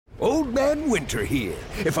Old Man Winter here.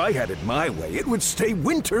 If I had it my way, it would stay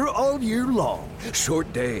winter all year long.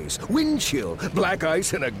 Short days, wind chill, black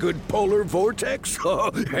ice, and a good polar vortex.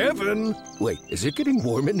 Oh, heaven. Wait, is it getting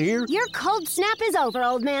warm in here? Your cold snap is over,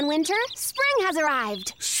 Old Man Winter. Spring has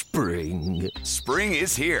arrived. Spring. Spring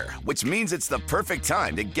is here, which means it's the perfect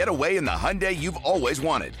time to get away in the Hyundai you've always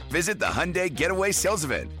wanted. Visit the Hyundai Getaway Sales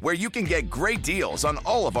Event, where you can get great deals on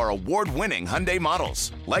all of our award-winning Hyundai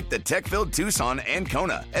models, like the tech-filled Tucson and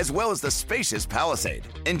Kona, as well as the spacious Palisade.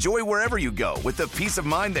 Enjoy wherever you go with the peace of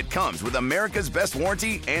mind that comes with America's best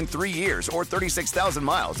warranty and 3 years or 36,000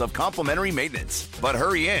 miles of complimentary maintenance. But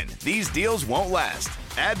hurry in, these deals won't last.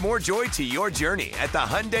 Add more joy to your journey at the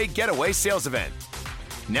Hyundai Getaway Sales Event.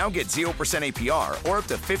 Now get 0% APR or up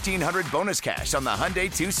to $1,500 bonus cash on the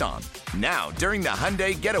Hyundai Tucson. Now, during the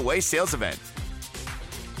Hyundai Getaway Sales Event.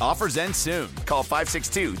 Offers end soon. Call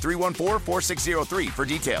 562-314-4603 for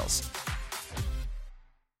details.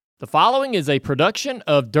 The following is a production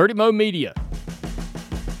of Dirty Mo Media.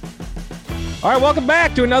 All right, welcome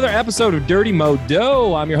back to another episode of Dirty Mo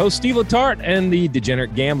Dough. I'm your host, Steve Letarte, and the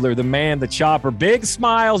degenerate gambler, the man, the chopper. Big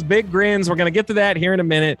smiles, big grins. We're going to get to that here in a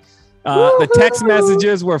minute. The text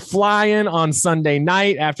messages were flying on Sunday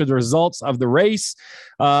night after the results of the race.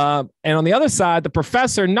 And on the other side, the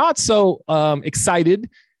professor, not so excited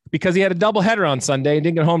because he had a doubleheader on Sunday and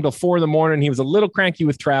didn't get home till 4 a.m. He was a little cranky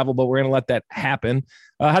with travel, but we're going to let that happen.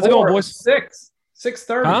 How's it going, boys?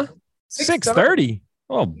 6:30. Huh? 6:30.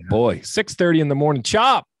 Oh, boy. 6:30 in the morning.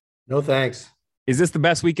 Chop. No, thanks. Is this the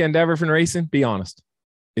best weekend ever for racing? Be honest.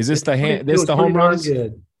 Is this the home runs?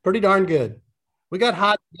 Good. Pretty darn good. We got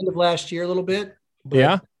hot at the end of last year a little bit.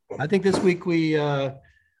 Yeah. I think this week we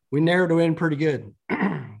narrowed it in pretty good.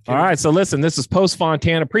 All right. So listen, this is post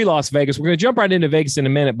Fontana, pre-Las Vegas. We're going to jump right into Vegas in a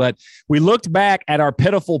minute, but we looked back at our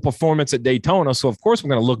pitiful performance at Daytona. So of course we're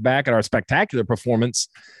going to look back at our spectacular performance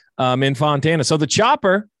in Fontana. So the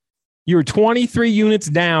chopper, you were 23 units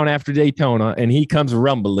down after Daytona, and he comes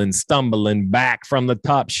rumbling, stumbling back from the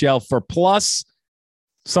top shelf for plus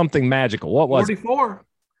something magical. What was 44. It?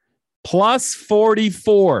 Plus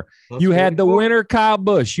 44. You had the winner, Kyle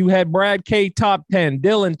Busch. You had Brad K top 10,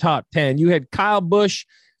 Dylan top 10. You had Kyle Busch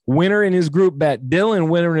winner in his group bet, Dylan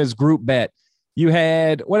winner in his group bet. You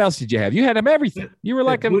had, what else did you have? You had him everything. You were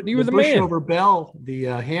like, you were the man. Busch over Bell. The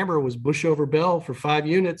hammer was Busch over Bell for 5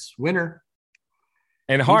 units, winner.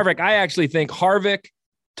 And Harvick, I actually think Harvick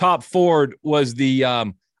top Ford was the,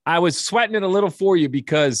 I was sweating it a little for you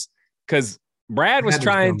because Brad was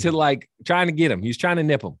trying to get him. He was trying to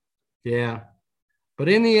nip him. Yeah. But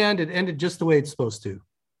in the end, it ended just the way it's supposed to.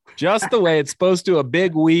 Just the way it's supposed to, a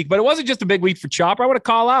big week. But it wasn't just a big week for Chopper. I want to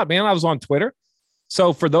call out, man. I was on Twitter.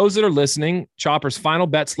 So for those that are listening, Chopper's final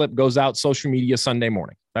bet slip goes out social media Sunday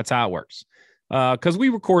morning. That's how it works. Because we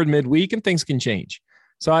record midweek and things can change.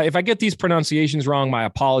 So if I get these pronunciations wrong, my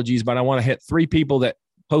apologies. But I want to hit 3 people that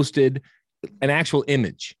posted an actual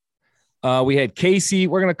image. We had Casey,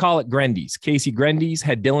 we're going to call it Grendies. Casey Grendies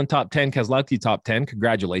had Dylan top 10, Keselowski top 10.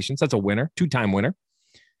 Congratulations. That's a winner, 2-time winner.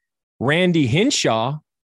 Randy Hinshaw,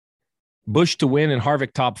 Busch to win and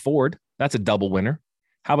Harvick top Ford. That's a double winner.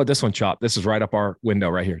 How about this one, Chop? This is right up our window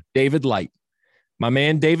right here. David Light, my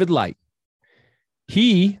man David Light.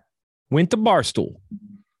 He went to Barstool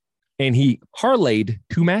and he parlayed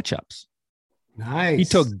 2 matchups. Nice. He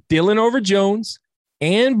took Dylan over Jones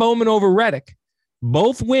and Bowman over Reddick.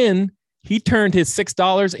 Both win. He turned his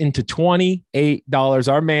 $6 into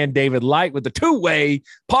 $28. Our man David Light with the 2-way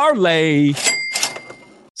parlay.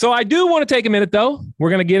 So I do want to take a minute though.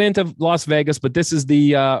 We're going to get into Las Vegas, but this is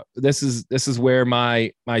the this is where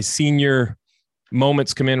my senior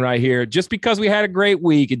moments come in right here. Just because we had a great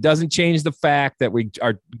week, it doesn't change the fact that we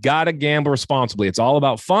are gotta gamble responsibly. It's all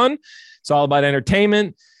about fun. It's all about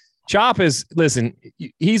entertainment. Chop is, listen,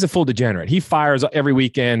 he's a full degenerate. He fires every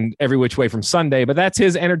weekend, every which way from Sunday, but that's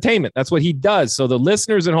his entertainment. That's what he does. So the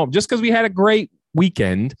listeners at home, just because we had a great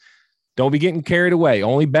weekend, don't be getting carried away.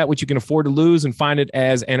 Only bet what you can afford to lose and find it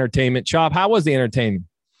as entertainment. Chop, how was the entertainment?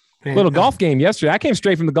 Little golf game yesterday. I came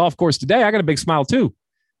straight from the golf course today. I got a big smile too.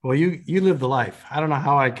 Well, you live the life. I don't know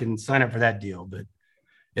how I can sign up for that deal, but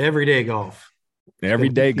everyday golf.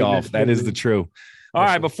 Everyday golf. That is the true. All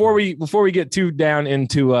right, before we get too down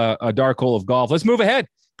into a dark hole of golf, let's move ahead.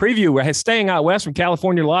 Preview. We're staying out west from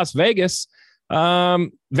California to Las Vegas.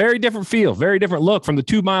 Very different feel, very different look from the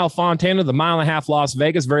 2-mile Fontana, the 1.5 mile Las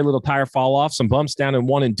Vegas. Very little tire fall off, some bumps down in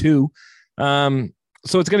 1 and 2.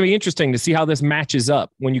 So it's going to be interesting to see how this matches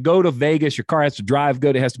up. When you go to Vegas, your car has to drive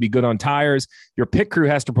good. It has to be good on tires. Your pit crew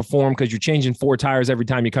has to perform because you're changing 4 tires every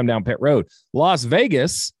time you come down pit road. Las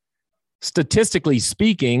Vegas, statistically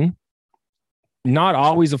speaking, not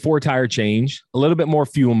always a 4-tire change, a little bit more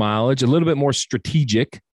fuel mileage, a little bit more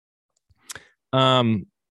strategic.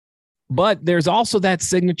 But there's also that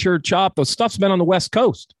signature chop. Those stuff's been on the West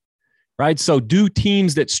Coast, right? So do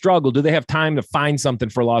teams that struggle, do they have time to find something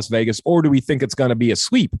for Las Vegas, or do we think it's going to be a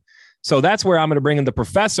sweep? So that's where I'm going to bring in the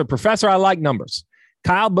professor. Professor, I like numbers.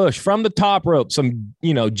 Kyle Busch from the top rope, some,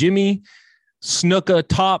 Jimmy Snuka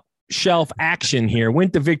top shelf action here.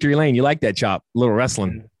 Went to victory lane. You like that, Chop? A little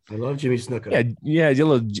wrestling. I love Jimmy Snuka. Yeah, a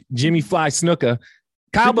little Jimmy Fly Snuka.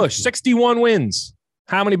 Kyle Busch, 61 wins.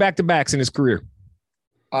 How many back-to-backs in his career?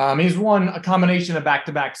 He's won a combination of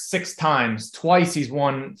back-to-back 6 times. Twice he's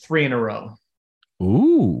won 3 in a row.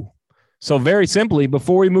 Ooh. So very simply,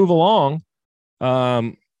 before we move along,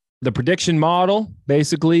 the prediction model,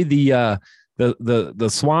 basically the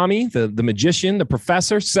Swami, the magician, the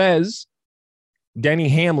professor says Denny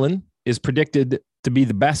Hamlin is predicted to be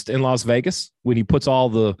the best in Las Vegas when he puts all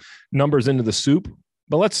the numbers into the soup.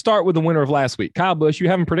 But let's start with the winner of last week. Kyle Busch, you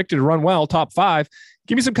haven't predicted to run well, top 5.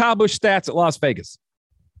 Give me some Kyle Busch stats at Las Vegas.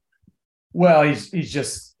 Well,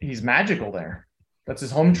 he's magical there. That's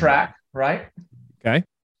his home track, right? Okay.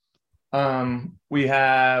 We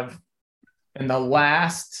have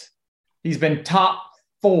he's been top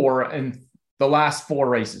 4 in the last 4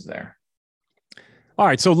 races there. All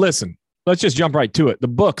right. So listen, let's just jump right to it. The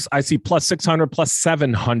books, I see plus 600, plus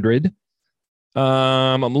 700.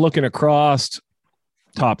 I'm looking across.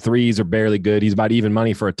 Top 3s are barely good. He's about even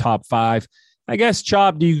money for a top 5. I guess,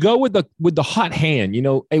 Chop, do you go with the hot hand?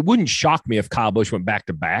 It wouldn't shock me if Kyle Busch went back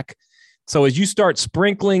to back. So as you start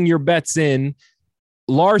sprinkling your bets in,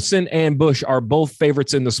 Larson and Busch are both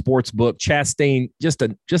favorites in the sports book. Chastain just a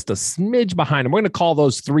smidge behind him. We're going to call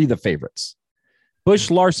those 3 the favorites. Busch,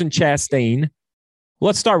 Larson, Chastain.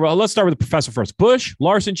 Let's start with the professor first. Busch,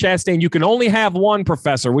 Larson, Chastain. You can only have one,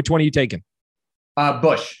 professor. Which one are you taking?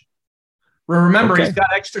 Busch. Remember, He's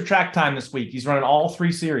got extra track time this week. He's running all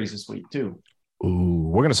 3 series this week, too. Ooh,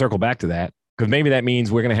 we're going to circle back to that because maybe that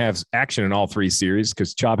means we're going to have action in all 3 series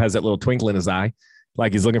because Chop has that little twinkle in his eye,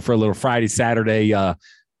 like he's looking for a little Friday, Saturday,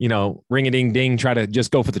 ring-a-ding-ding, try to just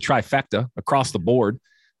go for the trifecta across the board.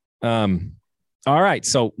 All right,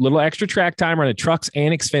 so little extra track time running trucks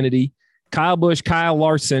and Xfinity. Kyle Busch, Kyle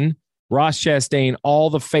Larson, Ross Chastain, all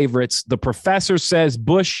the favorites. The professor says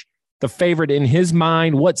Busch, the favorite in his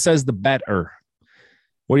mind. What says the better?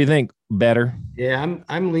 What do you think? Better? Yeah,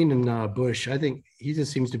 I'm leaning Busch. I think he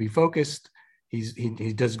just seems to be focused.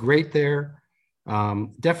 He does great there.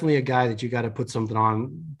 Definitely a guy that you got to put something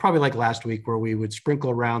on. Probably like last week where we would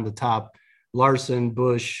sprinkle around the top Larson,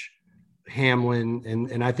 Busch, Hamlin,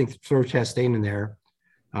 and I think throw Chastain in there.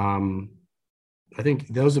 I think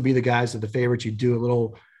those would be the guys that the favorites. You do a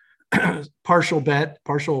little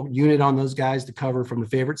partial unit on those guys to cover from the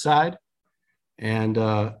favorite side. And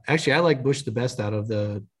actually, I like Busch the best out of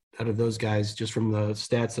those guys, just from the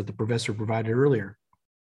stats that the professor provided earlier.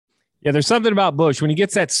 Yeah, there's something about Busch when he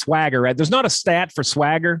gets that swagger, right? There's not a stat for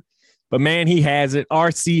swagger, but man, he has it.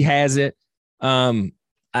 RC has it.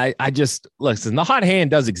 I just listen, the hot hand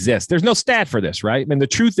does exist. There's no stat for this, right? I mean, the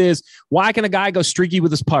truth is, why can a guy go streaky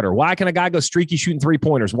with his putter? Why can a guy go streaky shooting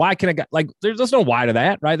 3-pointers? Why can a guy there's no why to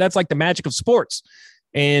that, right? That's like the magic of sports.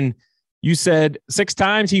 And you said 6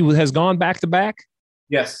 times he has gone back to back.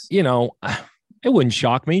 Yes. It wouldn't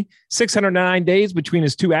shock me. 609 days between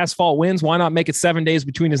his 2 asphalt wins. Why not make it 7 days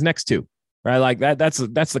between his next 2? Right? Like that. That's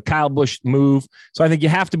the Kyle Busch move. So I think you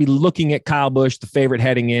have to be looking at Kyle Busch, the favorite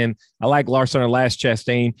heading in. I like Larson or Last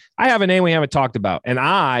Chastain. I have a name we haven't talked about, and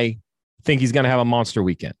I think he's going to have a monster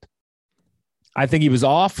weekend. I think he was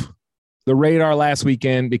off the radar last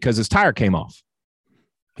weekend because his tire came off.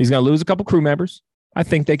 He's going to lose a couple crew members. I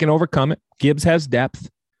think they can overcome it. Gibbs has depth.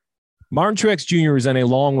 Martin Truex Jr. is on a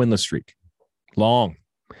long winless streak. Long.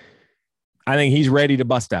 I think he's ready to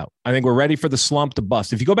bust out. I think we're ready for the slump to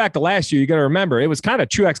bust. If you go back to last year, you got to remember it was kind of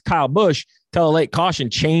Truex Kyle Busch till a late caution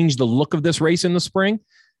changed the look of this race in the spring.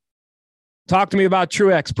 Talk to me about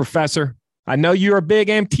Truex, professor. I know you're a big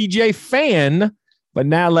MTJ fan, but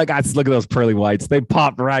now look at those pearly whites. They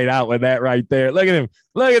popped right out with that right there. Look at him.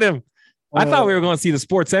 Look at him. I thought we were going to see the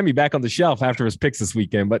sports Emmy back on the shelf after his picks this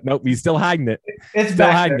weekend, but nope, he's still hiding it. It's still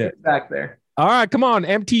hiding it. It's back there. All right, come on,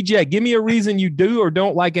 MTJ. Give me a reason you do or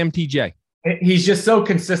don't like MTJ. He's just so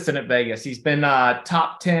consistent at Vegas. He's been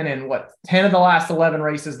top 10 in 10 of the last 11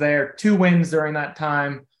 races there, 2 wins during that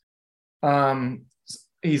time.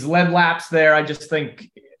 He's led laps there. I just think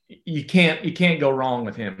you can't go wrong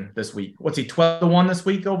with him this week. What's he, 12-1 this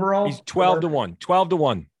week overall? He's 12-1.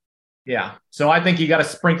 12-1. Yeah. So I think you got to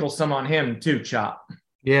sprinkle some on him too, Chop.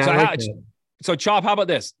 Yeah. So Chop, how about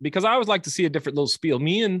this? Because I always like to see a different little spiel.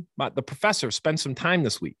 Me and the professor spent some time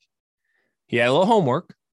this week. He had a little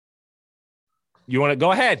homework. You want to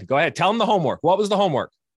go ahead? Go ahead. Tell him the homework. What was the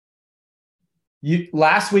homework?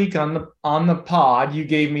 Last week on the pod, you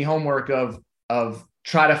gave me homework of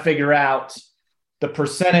try to figure out the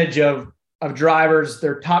percentage of drivers,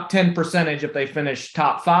 their top 10 percentage if they finish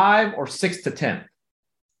top 5 or 6 to 10.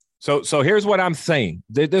 So here's what I'm saying.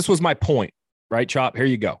 This was my point, right, Chop? Here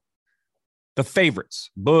you go. The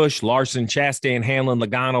favorites: Busch, Larson, Chastain, Hamlin,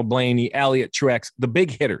 Logano, Blaney, Elliott, Truex, the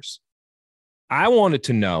big hitters. I wanted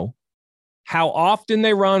to know how often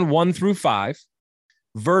they run 1 through 5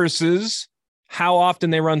 versus how often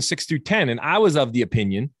they run 6 through 10. And I was of the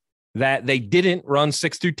opinion that they didn't run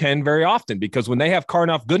 6 through 10 very often, because when they have car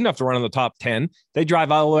enough, good enough to run in the top 10, they drive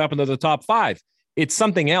all the way up into the top 5. It's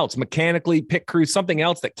something else, mechanically, pit crew, something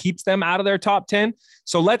else that keeps them out of their top 10.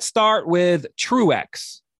 So let's start with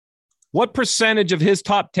Truex. What percentage of his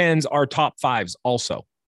top 10s are top 5s also?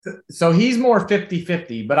 So he's more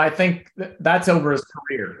 50-50, but I think that's over his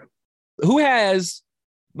career. Who has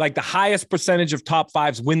like the highest percentage of top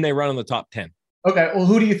 5s when they run in the top 10? Okay, well,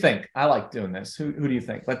 who do you think? I like doing this. Who do you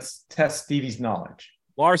think? Let's test Stevie's knowledge.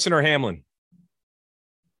 Larson or Hamlin?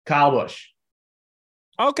 Kyle Busch.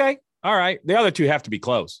 Okay, all right. The other two have to be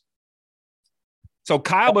close. So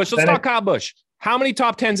Kyle Busch, let's talk Kyle Busch. How many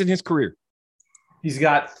top 10s in his career? He's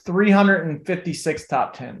got 356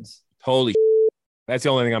 top 10s. Holy that's the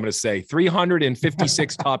only thing I'm going to say.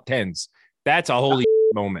 356 top 10s. That's a holy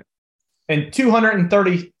moment. And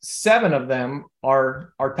 237 of them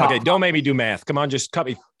are top. Okay, don't make me do math. Come on, just cut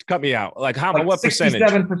me out. Like how? Like what percentage?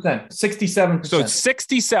 67%. 67%. So it's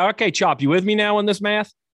 67. Okay, Chop, you with me now on this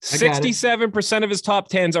math? 67% of his top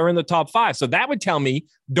 10s are in the top 5. So that would tell me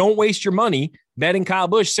don't waste your money betting Kyle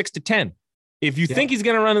Busch 6 to 10. If you think he's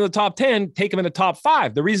going to run in the top 10, take him in the top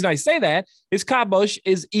 5. The reason I say that is Kyle Busch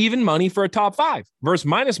is even money for a top 5 versus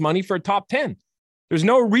minus money for a top 10. There's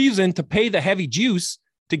no reason to pay the heavy juice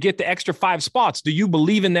to get the extra 5 spots. Do you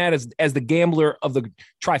believe in that as the gambler of the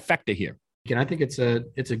trifecta here? And I think it's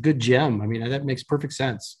a good gem. I mean, that makes perfect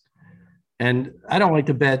sense. And I don't like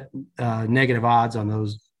to bet negative odds on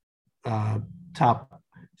those top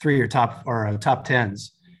 3 or top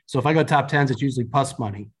 10s. So if I go top 10s, it's usually plus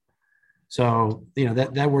money. So,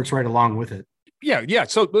 that works right along with it. Yeah.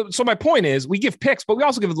 So my point is we give picks, but we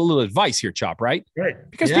also give a little advice here, Chop, right? Right.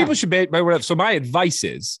 Because people should bet by whatever. So my advice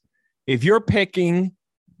is if you're picking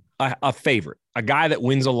a favorite, a guy that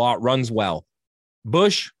wins a lot, runs well,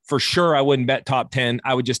 Busch, for sure, I wouldn't bet top 10.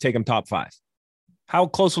 I would just take him top 5. How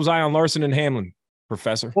close was I on Larson and Hamlin,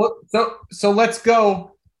 Professor? Well, so let's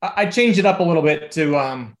go. I changed it up a little bit to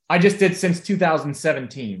I just did since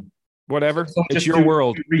 2017. Whatever. So it's your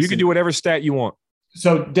world. You can do whatever stat you want.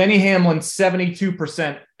 So Denny Hamlin,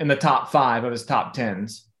 72% in the top 5 of his top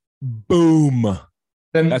 10s. Boom.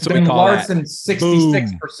 That's what we call Larson, that. 66%.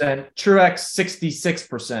 Boom. Truex,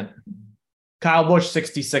 66%. Kyle Busch,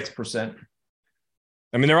 66%.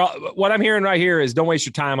 I mean, they're all. What I'm hearing right here is don't waste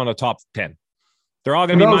your time on the top 10. They're all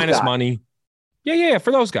going to be minus money. Yeah,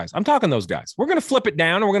 for those guys. I'm talking those guys. We're going to flip it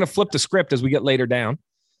down, and we're going to flip the script as we get later down.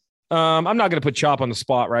 I'm not going to put Chop on the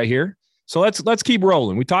spot right here. So let's keep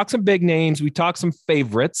rolling. We talk some big names. We talk some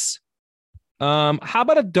favorites. How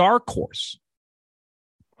about a dark horse?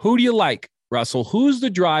 Who do you like, Russell? Who's the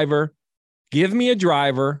driver? Give me a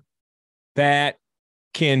driver that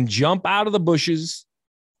can jump out of the bushes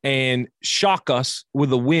and shock us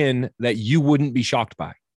with a win that you wouldn't be shocked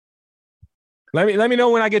by. Let me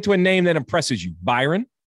know when I get to a name that impresses you. Byron,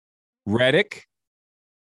 Reddick,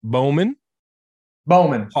 Bowman.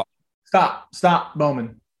 Stop,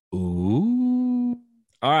 Bowman. Ooh.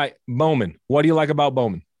 All right, Bowman. What do you like about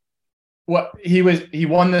Bowman? What he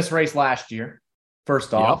won this race last year,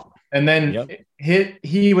 first off. Yep. And then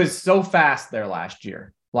he was so fast there last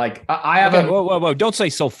year. Like I haven't. Whoa! Don't say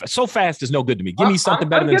so. So fast is no good to me. Give me something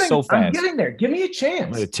better than so fast. I'm getting there. Give me a chance.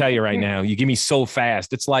 I'm going to tell you right now. You give me so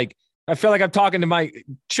fast. It's like I feel like I'm talking to my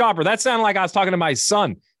Chopper. That sounded like I was talking to my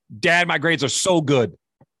son. Dad, my grades are so good.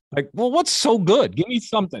 Like, well, what's so good? Give me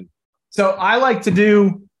something. So I like to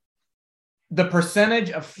do the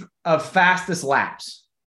percentage of fastest laps.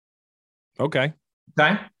 Okay.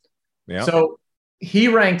 Yeah. So he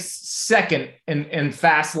ranks second in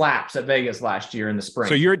fast laps at Vegas last year in the spring.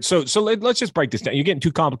 So let's just break this down. You're getting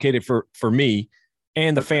too complicated for me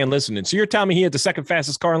and the fan listening. So you're telling me he had the second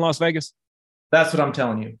fastest car in Las Vegas? That's what I'm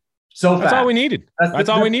telling you. So that's fast. all we needed. That's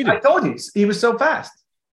all we needed. I told you he was so fast.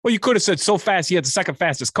 Well, you could have said so fast he had the second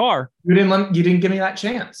fastest car. You didn't give me that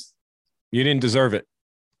chance. You didn't deserve it.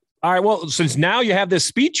 All right. Well, since now you have this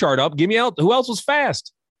speed chart up, give me out. Who else was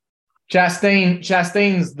fast?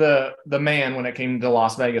 Chastain's the man when it came to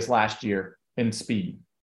Las Vegas last year in speed,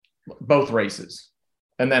 both races.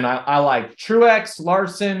 And then I like Truex,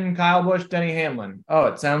 Larson, Kyle Busch, Denny Hamlin. Oh,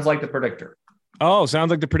 it sounds like the predictor. Oh,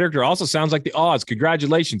 sounds like the predictor. Also sounds like the odds.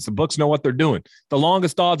 Congratulations. The books know what they're doing. The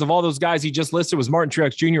longest odds of all those guys he just listed was Martin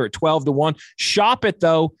Truex Jr. at 12-1. Shop it,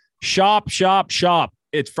 though. Shop.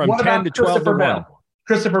 It's from 10 to 12 to 1.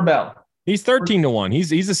 Christopher Bell. He's 13-1.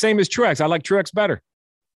 He's the same as Truex. I like Truex better.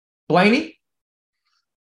 Blaney?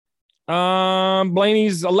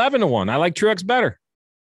 Blaney's 11-1. I like Truex better.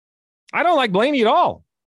 I don't like Blaney at all.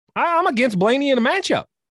 I'm against Blaney in a matchup.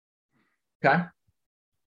 Okay.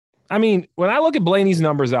 I mean, when I look at Blaney's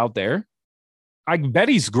numbers out there, I bet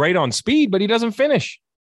he's great on speed, but he doesn't finish.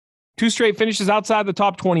 2 straight finishes outside the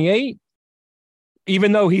top 28.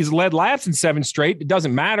 Even though he's led laps in 7 straight, it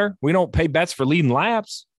doesn't matter. We don't pay bets for leading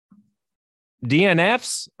laps.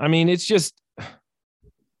 DNFs, I mean, it's just,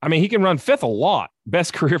 I mean, he can run 5th a lot.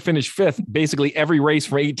 Best career finish 5th, basically every race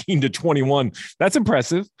from 18 to 21. That's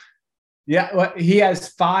impressive. Yeah, well, he has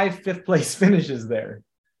 5 5th-place finishes there.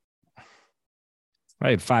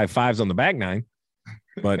 I had 5 5s on the back 9,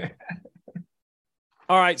 but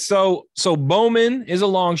all right. So Bowman is a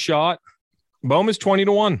long shot. Bowman's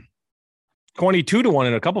 20-1, 22-1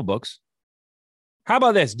 in a couple books. How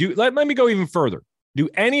about this? Let me go even further. Do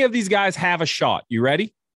any of these guys have a shot? You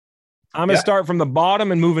ready? I'm going to start from the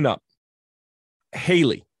bottom and moving up.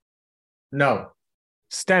 Haley. No.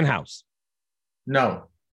 Stenhouse. No.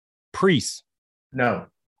 Preece. No.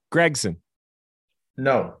 Gregson.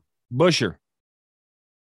 No. Busher.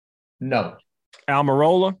 No.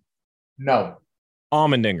 Almirola. No.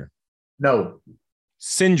 Allmendinger. No.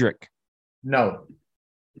 Cindric. No.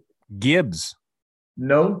 Gibbs.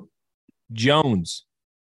 No. Jones.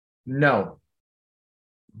 No.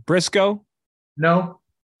 Briscoe. No.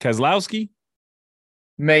 Keselowski.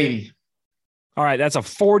 Maybe. All right, that's a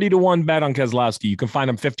 40-1 bet on Keselowski. You can find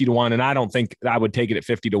him 50-1, and I don't think I would take it at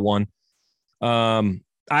 50-1.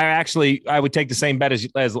 I would take the same bet as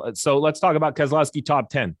so let's talk about Keselowski top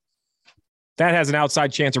 10. That has an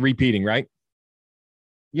outside chance of repeating, right?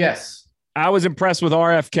 Yes. I was impressed with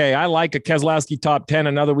RFK. I like a Keselowski top 10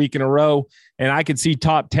 another week in a row, and I could see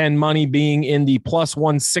top 10 money being in the plus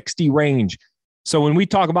 160 range. So when we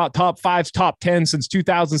talk about top 5s, top 10 since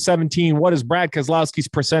 2017, what is Brad Keselowski's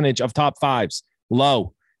percentage of top 5s?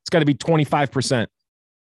 Low. It's got to be 25%.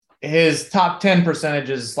 His top 10 percentage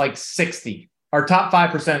is like 60. Our top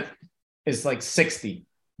 5% is like 60.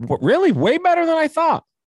 Really? Way better than I thought.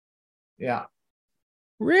 Yeah.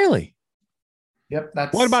 Really? Yep.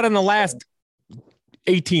 What about in the last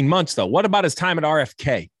 18 months, though? What about his time at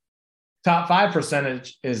RFK? Top 5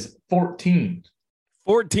 percentage is 14.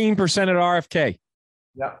 14% at RFK.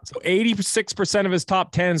 Yeah. So 86% of his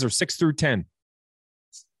top 10s are 6 through 10.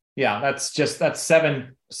 Yeah, that's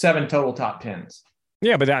seven total top 10s.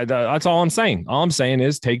 Yeah, but that's all I'm saying. All I'm saying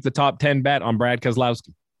is take the top 10 bet on Brad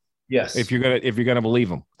Keselowski. Yes. If you're gonna believe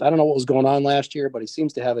him. I don't know what was going on last year, but he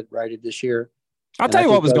seems to have it righted this year. I'll tell you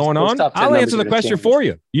what was going on. I'll answer the question for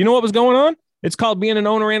you. You know what was going on? It's called being an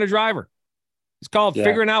owner and a driver. It's called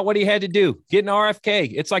figuring out what he had to do, getting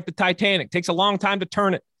RFK. It's like the Titanic. It takes a long time to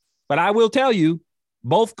turn it. But I will tell you,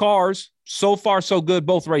 both cars, so far, so good,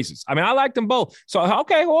 both races. I mean, I like them both. So,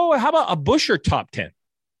 okay, well, how about a Busher top 10?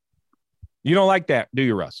 You don't like that, do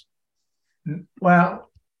you, Russ? Well,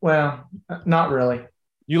 not really.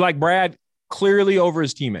 You like Brad clearly over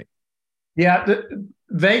his teammate. Yeah,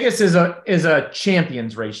 Vegas is a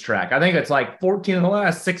champions racetrack. I think it's like 14 of the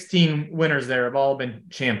last 16 winners there have all been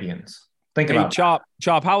champions. Think about Chop.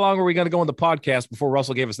 How long are we going to go on the podcast before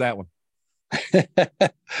Russell gave us that one? You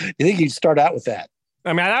think you'd start out with that?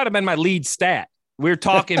 I mean, that would have been my lead stat. We're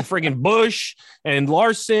talking friggin' Bush and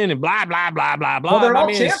Larson and blah, blah, blah, blah, blah. Well, they're all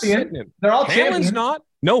champions. They're all Hamlin's champions. not.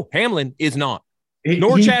 No, Hamlin is not.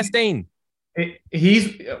 Nor Chastain.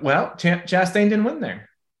 Chastain didn't win there.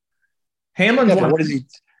 Hamlin's won. What is he?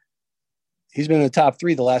 He's been in the top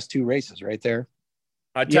 3 the last 2 races right there.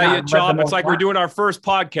 I tell you, Chop, it's like we're doing our first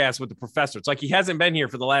podcast with the professor. It's like he hasn't been here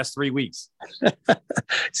for the last 3 weeks.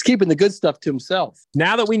 He's keeping the good stuff to himself.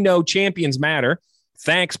 Now that we know champions matter,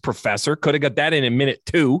 thanks, Professor. Could have got that in minute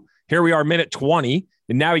 2. Here we are, minute 20,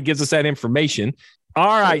 and now he gives us that information.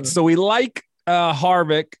 All right, so we like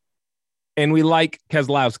Harvick and we like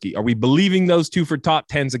Keselowski. Are we believing those two for top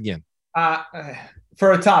 10s again?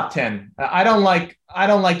 For a top 10, I don't like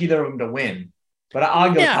either of them to win, but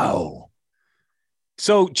I'll go. No.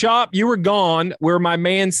 So, Chop, you were gone where my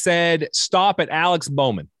man said stop at Alex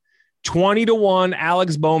Bowman. 20-1,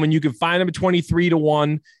 Alex Bowman. You can find him at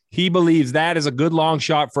 23-1. He believes that is a good long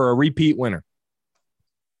shot for a repeat winner.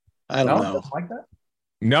 I don't know. Like that?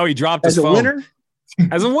 No, he dropped his phone. As a winner?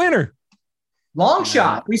 As a winner. Long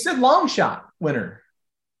shot. We said long shot winner.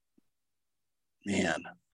 Man.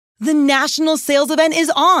 The national sales event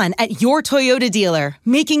is on at your Toyota dealer,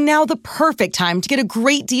 making now the perfect time to get a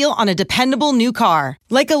great deal on a dependable new car.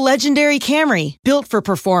 Like a legendary Camry, built for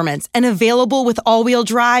performance and available with all-wheel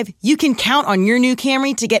drive, you can count on your new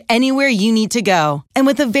Camry to get anywhere you need to go. And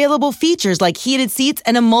with available features like heated seats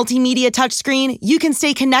and a multimedia touchscreen, you can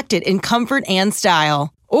stay connected in comfort and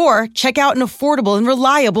style. Or check out an affordable and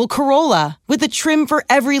reliable Corolla with a trim for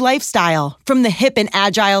every lifestyle, from the hip and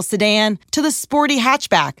agile sedan to the sporty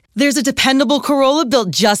hatchback. There's a dependable Corolla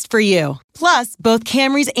built just for you. Plus, both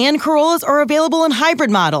Camrys and Corollas are available in hybrid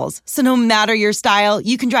models, so no matter your style,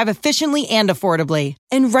 you can drive efficiently and affordably.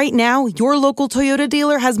 And right now, your local Toyota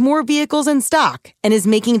dealer has more vehicles in stock and is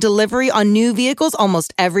making delivery on new vehicles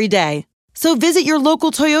almost every day. So visit your local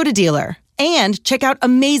Toyota dealer. And check out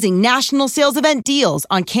amazing national sales event deals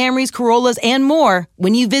on Camrys, Corollas, and more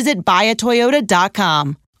when you visit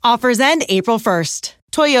buyatoyota.com. Offers end April 1st.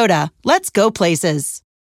 Toyota, let's go places.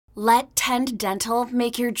 Let Tend Dental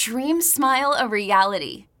make your dream smile a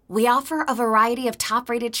reality. We offer a variety of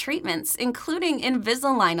top-rated treatments, including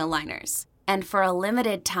Invisalign aligners. And for a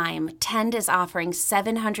limited time, Tend is offering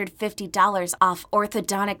 $750 off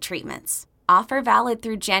orthodontic treatments. Offer valid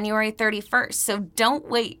through January 31st, so don't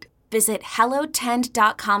wait. Visit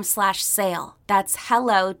hellotend.com/sale. That's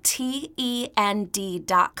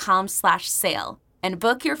hellotend.com/sale. And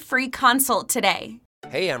book your free consult today.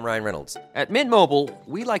 Hey, I'm Ryan Reynolds. At Mint Mobile,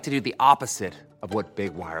 we like to do the opposite of what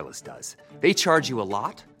Big Wireless does. They charge you a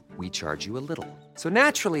lot, we charge you a little. So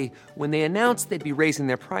naturally, when they announced they'd be raising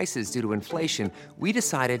their prices due to inflation, we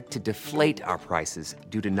decided to deflate our prices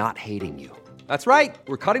due to not hating you. That's right.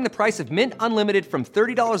 We're cutting the price of Mint Unlimited from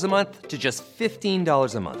 $30 a month to just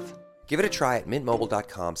 $15 a month. Give it a try at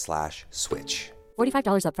mintmobile.com/switch.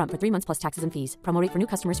 $45 up front for 3 months plus taxes and fees. Promo rate for new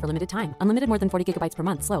customers for limited time. Unlimited more than 40 gigabytes per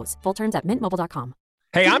month. Slows full terms at mintmobile.com.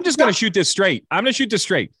 Hey, I'm just going to shoot this straight.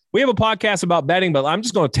 We have a podcast about betting, but I'm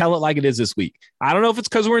just going to tell it like it is this week. I don't know if it's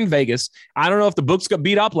because we're in Vegas. I don't know if the books got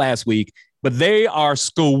beat up last week, but they are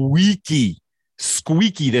squeaky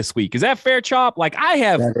this week. Is that fair, Chop? Like I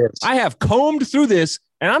have combed through this,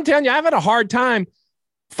 and I'm telling you, I've had a hard time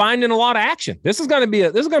finding a lot of action. This is going to be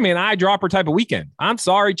an eyedropper type of weekend. I'm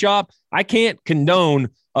sorry, Chop. I can't condone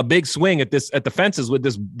a big swing at the fences with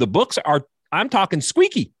this. The books are, I'm talking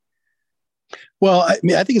squeaky. Well, I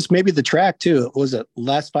mean, I think it's maybe the track too. It was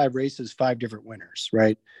last 5 races, 5 different winners,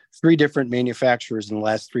 right? 3 different manufacturers in the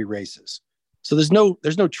last 3 races. So there's no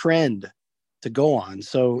trend to go on.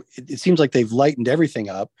 So it seems like they've lightened everything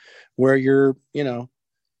up where hold on.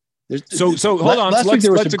 Last week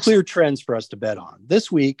there were some clear trends for us to bet on.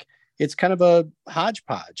 This week, it's kind of a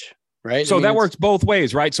hodgepodge, right? So that works both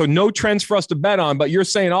ways, right? So no trends for us to bet on, but you're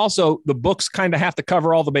saying also the books kind of have to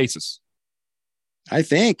cover all the bases. I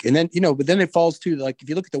think. And then, but then it falls to, like, if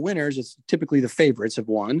you look at the winners, it's typically the favorites have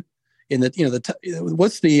won in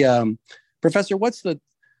the, Professor, what's the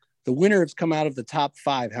winner has come out of the top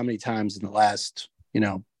 5 how many times in the last,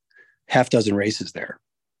 half dozen races there?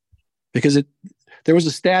 Because there was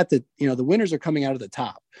a stat that, the winners are coming out of the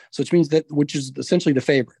top. So which means which is essentially the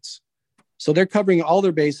favorites. So they're covering all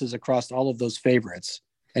their bases across all of those favorites,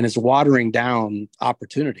 and it's watering down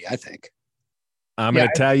opportunity, I think. I'm going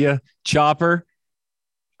to tell you, Chopper,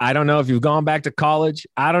 I don't know if you've gone back to college.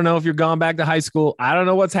 I don't know if you're gone back to high school. I don't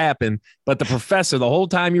know what's happened, but the professor, the whole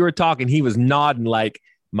time you were talking, he was nodding like,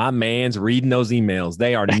 my man's reading those emails.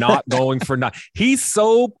 They are not going for not. He's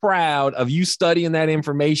so proud of you studying that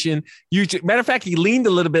information. Matter of fact, he leaned a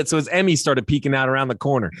little bit so his Emmy started peeking out around the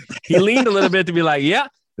corner. He leaned a little bit to be like, yeah,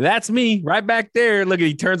 that's me right back there. Look,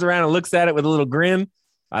 he turns around and looks at it with a little grin.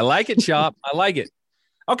 I like it, Chop. I like it.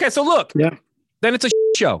 Okay, so look, then it's a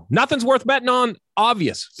show. Nothing's worth betting on,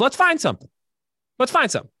 obvious. So let's find something.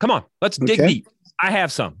 Come on, let's dig deep. I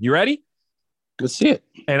have some. You ready? Let's see it.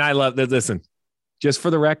 And I love that. Listen. Just for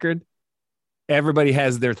the record, everybody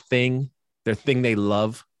has their thing they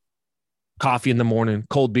love. Coffee in the morning,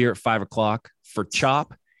 cold beer at 5:00. For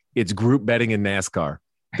Chop, it's group betting in NASCAR.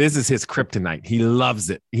 This is his kryptonite. He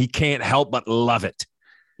loves it. He can't help but love it.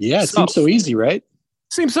 Yeah, it seems so easy, right?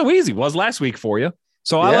 Seems so easy. Was last week for you.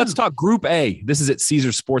 So let's talk Group A. This is at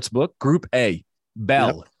Caesars Sportsbook. Group A,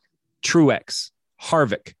 Bell, Truex,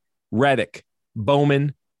 Harvick, Reddick,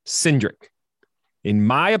 Bowman, Cindric. In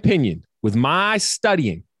my opinion, with my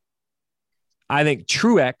studying, I think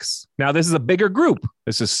Truex, now this is a bigger group.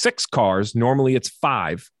 This is 6 cars. Normally it's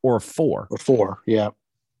 5 or 4. Or 4, yeah.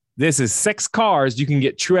 This is 6 cars. You can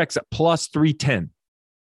get Truex at plus 310.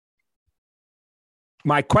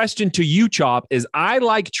 My question to you, Chop, is I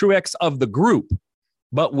like Truex of the group,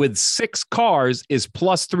 but with 6 cars, is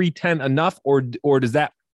plus 310 enough, or does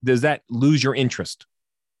that lose your interest?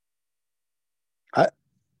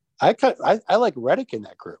 I like Reddick in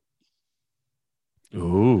that group.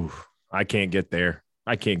 Ooh, I can't get there.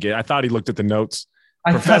 I thought he looked at the notes.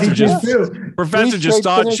 I Professor just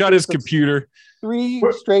shut his computer. 3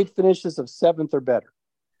 straight finishes of 7th or better.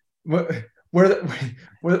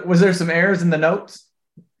 Was there some errors in the notes?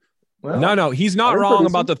 Well, no, he's not wrong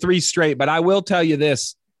about the 3 straight, but I will tell you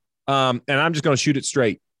this, and I'm just going to shoot it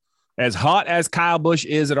straight. As hot as Kyle Busch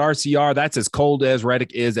is at RCR, that's as cold as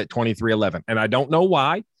Reddick is at 23XI. And I don't know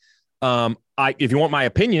why. If you want my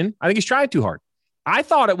opinion, I think he's trying too hard. I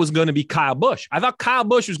thought it was going to be Kyle Busch. I thought Kyle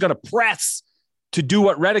Busch was going to press to do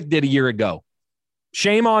what Reddick did a year ago.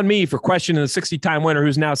 Shame on me for questioning the 60-time winner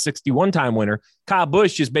who's now 61-time winner. Kyle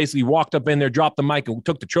Busch just basically walked up in there, dropped the mic, and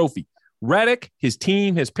took the trophy. Reddick, his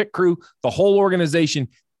team, his pit crew, the whole organization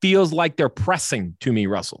feels like they're pressing to me,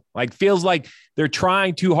 Russell. Like, feels like they're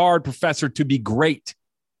trying too hard, Professor, to be great.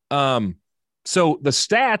 So the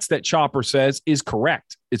stats that Chopper says is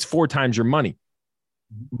correct. It's 4 times your money.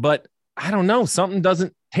 But I don't know. Something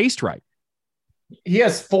doesn't taste right. He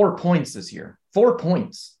has 4 points this year. 4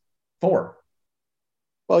 points. 4.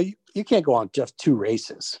 Well, you can't go on just 2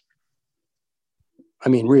 races. I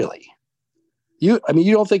mean, really. You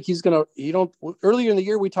don't think he's going to, earlier in the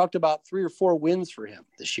year, we talked about 3 or 4 wins for him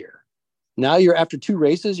this year. Now you're after 2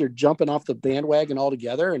 races, you're jumping off the bandwagon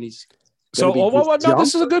altogether, and he's. No,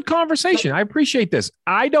 this is a good conversation. I appreciate this.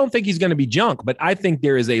 I don't think he's going to be junk, but I think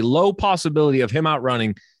there is a low possibility of him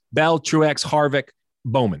outrunning Bell, Truex, Harvick,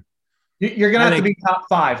 Bowman. You're going to have to be top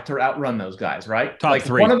 5 to outrun those guys, right? Top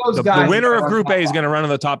 3. One of those guys. The winner of Group A is going to run in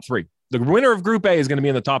the top 3. The winner of Group A is going to be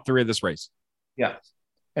in the top 3 of this race. Yeah.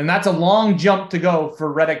 And that's a long jump to go for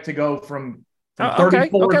Reddick to go from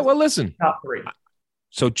 34 Okay, well, listen. Top 3.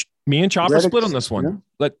 So me and Chopper split on this one.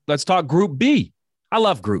 Yeah. Let's talk Group B. I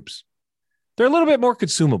love groups. They're a little bit more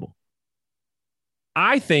consumable.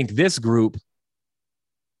 I think this group,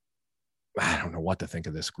 I don't know what to think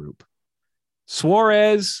of this group.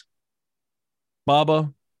 Suarez,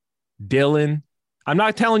 Bubba, Dylan. I'm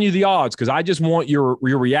not telling you the odds because I just want your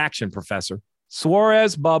reaction, Professor.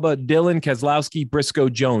 Suarez, Bubba, Dylan, Keselowski, Briscoe,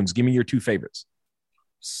 Jones. Give me your 2 favorites.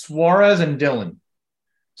 Suarez and Dylan.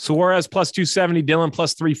 Suarez plus 270, Dylan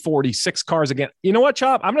plus 340, 6 cars again. You know what,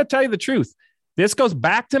 Chop? I'm going to tell you the truth. This goes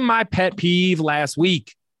back to my pet peeve last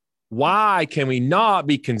week. Why can we not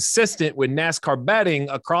be consistent with NASCAR betting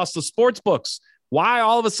across the sports books? Why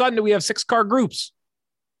all of a sudden do we have 6-car groups?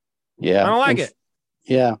 Yeah. I don't like it.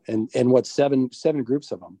 Yeah. And what, seven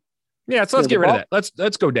groups of them? Yeah. So let's get rid of that.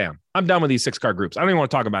 Let's go down. I'm done with these 6-car groups. I don't even want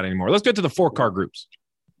to talk about it anymore. Let's get to the 4-car groups.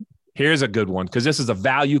 Here's a good one because this is a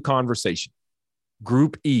value conversation.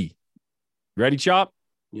 Group E. Ready, Chop?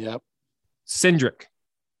 Yep. Cindric.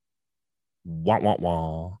 Wah, wah,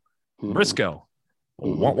 wah. Briscoe.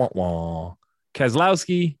 Wah, wah, wah.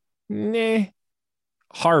 Keselowski. Nah.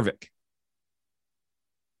 Harvick.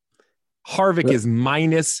 Harvick is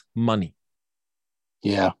minus money.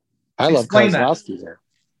 Yeah. I love Keselowski there.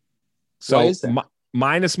 So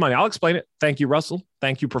minus money. I'll explain it. Thank you, Russell.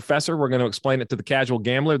 Thank you, Professor. We're going to explain it to the casual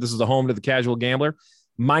gambler. This is the home to the casual gambler.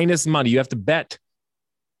 Minus money. You have to bet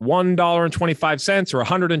 $1.25 or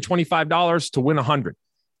 $125 to win 100.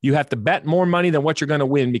 You have to bet more money than what you're going to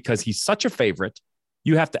win because he's such a favorite.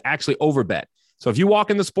 You have to actually overbet. So if you walk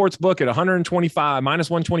in the sports book at 125 minus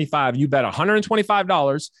 125, you bet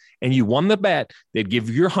 $125 and you won the bet, they'd give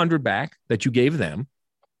you your 100 back that you gave them.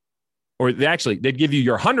 Or they'd give you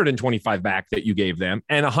your 125 back that you gave them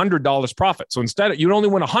and $100 profit. So instead, you'd only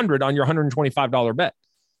win 100 on your $125 bet.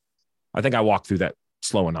 I think I walked through that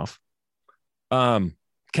slow enough.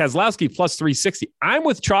 Keselowski plus 360. I'm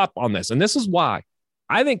with Chop on this, and this is why.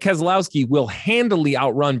 I think Keselowski will handily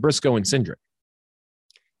outrun Briscoe and Cindric.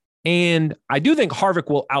 And I do think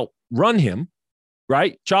Harvick will outrun him,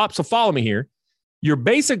 right? Chop, so follow me here. You're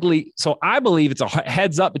basically, so I believe it's a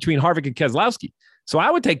heads up between Harvick and Keselowski. So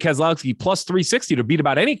I would take Keselowski plus 360 to beat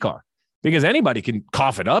about any car because anybody can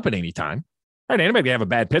cough it up at any time. Right? Anybody can have a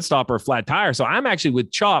bad pit stop or a flat tire. So I'm actually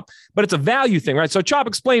with Chop, but it's a value thing, right? So Chop,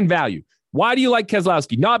 explain value. Why do you like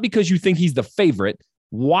Keselowski? Not because you think he's the favorite.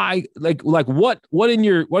 Why? Like what in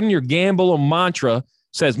your gamble or mantra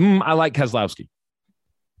says, I like Keselowski?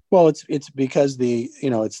 Well, it's because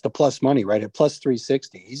it's the plus money, right? At plus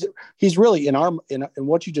 360. He's really in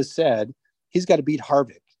what you just said, he's got to beat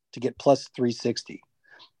Harvick to get plus 360.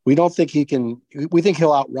 We don't think he can. We think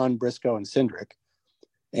he'll outrun Briscoe and Cindric.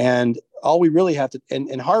 And all we really have to, and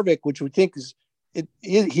Harvick, which we think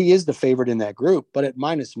he is the favorite in that group, but at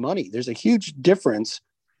minus money, there's a huge difference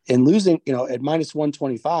in losing, at minus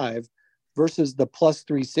 125 versus the plus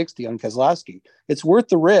 360 on Keselowski. It's worth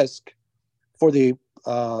the risk for the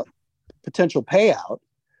potential payout,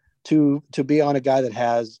 to be on a guy that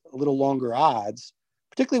has a little longer odds,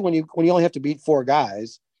 particularly when you only have to beat 4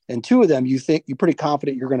 guys and 2 of them you're pretty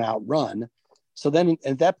confident you're going to outrun. So then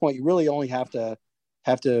at that point you really only have to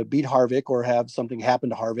beat Harvick or have something happen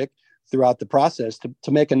to Harvick throughout the process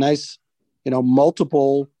to make a nice,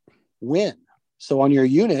 multiple win. So on your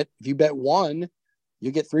unit, if you bet 1,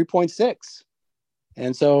 you get 3.6.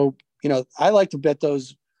 And so, I like to bet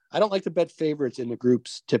those. I don't like to bet favorites in the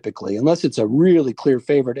groups typically, unless it's a really clear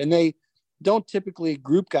favorite. And they don't typically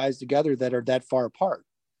group guys together that are that far apart.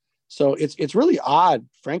 So it's really odd,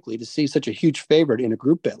 frankly, to see such a huge favorite in a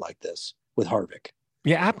group bet like this with Harvick.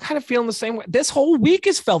 Yeah, I'm kind of feeling the same way. This whole week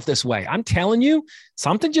has felt this way. I'm telling you,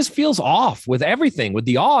 something just feels off with everything, with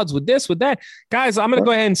the odds, with this, with that. Guys, I'm going to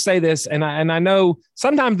go ahead and say this. And I know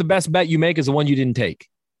sometimes the best bet you make is the one you didn't take.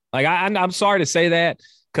 Like, I'm sorry to say that,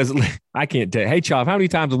 because I can't tell. Hey, Chop, how many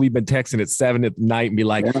times have we been texting at 7 at night and be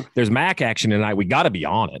like, there's MAC action tonight. We got to be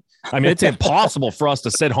on it. I mean, it's impossible for us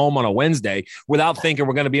to sit home on a Wednesday without thinking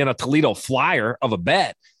we're going to be on a Toledo flyer of a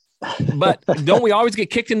bet. But don't we always get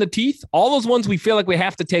kicked in the teeth? All those ones we feel like we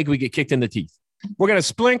have to take, we get kicked in the teeth. We're going to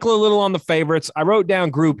sprinkle a little on the favorites. I wrote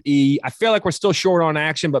down Group E. I feel like we're still short on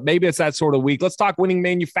action, but maybe it's that sort of week. Let's talk winning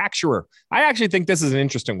manufacturer. I actually think this is an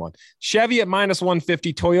interesting one. Chevy at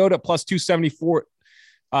 -150, Toyota at +274.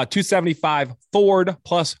 275, Ford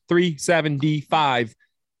plus 375.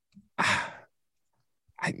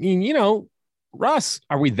 I mean, Russ,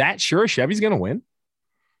 are we that sure Chevy's going to win?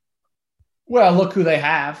 Well, look who they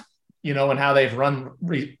have, and how they've run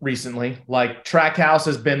recently. Like, Trackhouse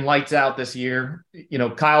has been lights out this year.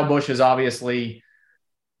 Kyle Busch is obviously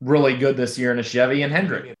really good this year in a Chevy, and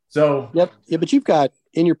Hendrick. So, yep. Yeah, but you've got,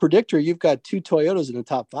 in your predictor, you've got 2 Toyotas in the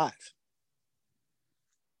top 5.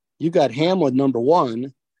 You've got Hamlin number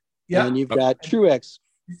 1. Yep. And you've got Truex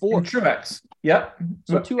 4. Truex. Yep.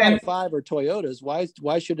 So 2 out of 5 are Toyotas.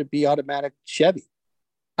 Why should it be automatic Chevy?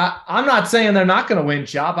 I'm not saying they're not going to win,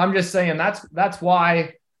 Chop. I'm just saying that's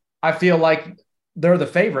why I feel like they're the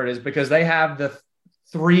favorite, is because they have the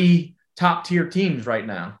 3 top tier teams right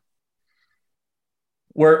now.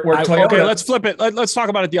 Where Toyota. Okay, let's flip it. Let's talk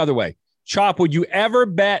about it the other way. Chop, would you ever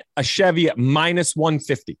bet a Chevy at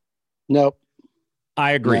 -150? Nope.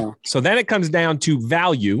 I agree. No. So then it comes down to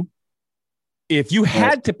value. If you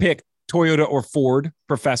had to pick Toyota or Ford,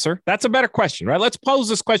 Professor, that's a better question, right? Let's pose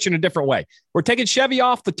this question a different way. We're taking Chevy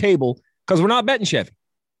off the table because we're not betting Chevy.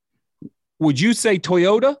 Would you say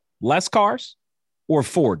Toyota, less cars, or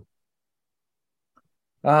Ford?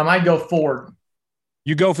 I'd go Ford.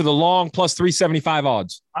 You go for the long plus 375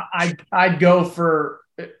 odds. I'd go for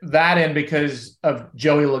that end because of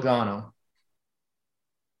Joey Logano.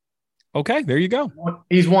 Okay, there you go.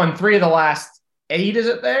 He's won 3 of the last 8. Is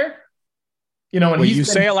it there? And you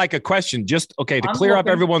say it like a question. Just to clear up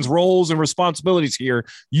everyone's roles and responsibilities here.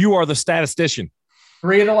 You are the statistician.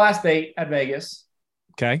 3 of the last 8 at Vegas.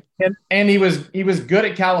 Okay, and he was good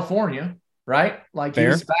at California, right? Like, Fair.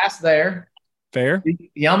 He was fast there. Fair.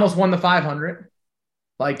 He almost won the 500.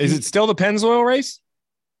 Like, is it still the Pennzoil race?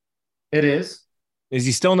 It is. Is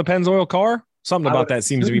he still in the Pennzoil car? Something about that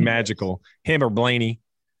seems to be magical. Him or Blaney.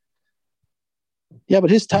 Yeah, but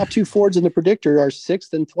his top 2 Fords in the predictor are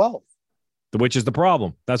 6th and 12th. Which is the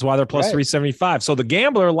problem. That's why they're plus 375. So the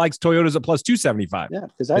gambler likes Toyotas at plus 275. Yeah,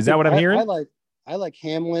 because is that what I'm hearing? I like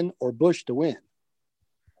Hamlin or Busch to win.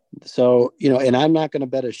 So, and I'm not going to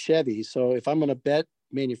bet a Chevy. So if I'm going to bet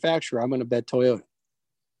manufacturer, I'm going to bet Toyota.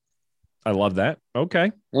 I love that.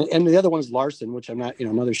 Okay. And the other one's Larson, which I'm not,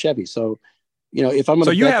 another Chevy. So, if I'm going to,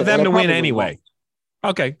 so you have them to win anyway.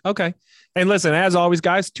 Okay. And listen, as always,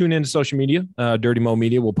 guys, tune into social media. Dirty Mo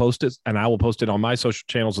Media will post it, and I will post it on my social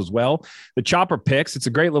channels as well. The Chopper Picks, it's a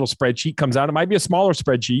great little spreadsheet, comes out. It might be a smaller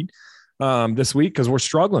spreadsheet this week because we're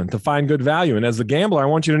struggling to find good value. And as the gambler, I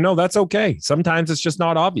want you to know that's okay. Sometimes it's just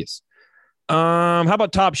not obvious. How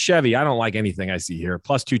about top Chevy? I don't like anything I see here.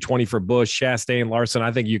 Plus 220 for Busch, Chastain, Larson.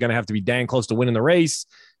 I think you're going to have to be dang close to winning the race.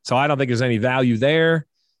 So I don't think there's any value there.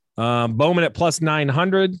 Bowman at plus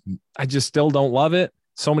 900. I just still don't love it.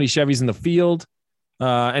 So many Chevys in the field.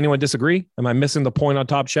 Anyone disagree? Am I missing the point on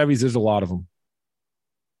top Chevys? There's a lot of them.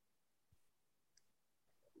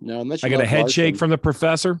 No, unless I get a head Larson. Shake from the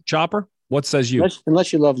Professor. Chopper, what says you?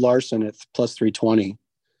 Unless you love Larson at plus 320.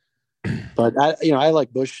 But I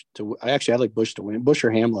like Busch to. I like Busch to win. Busch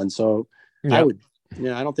or Hamlin. So I would.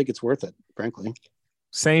 I don't think it's worth it, frankly.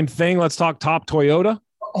 Same thing. Let's talk top Toyota.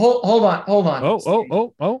 Hold on.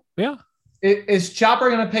 Oh, yeah. Is Chopper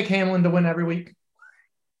going to pick Hamlin to win every week?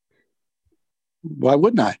 Why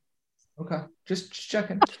wouldn't I? Okay, just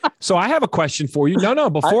checking. So I have a question for you. No.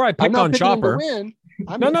 Before I pick on Chopper.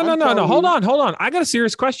 No. Hold on. I got a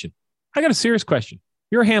serious question.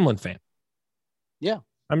 You're a Hamlin fan. Yeah.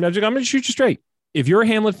 I'm going to shoot you straight. If you're a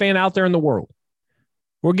Hamlin fan out there in the world,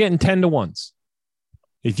 we're getting 10-1s.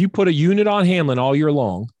 If you put a unit on Hamlin all year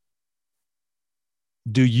long,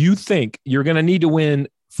 do you think you're going to need to win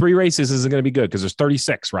 3 races? Isn't going to be good because there's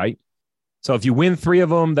 36, right? So if you win 3 of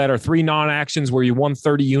them that are 3 non-actions where you won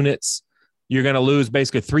 30 units, you're going to lose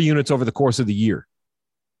basically 3 units over the course of the year.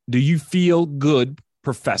 Do you feel good,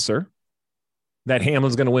 Professor, that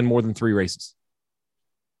Hamlin's going to win more than 3 races?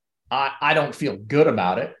 I don't feel good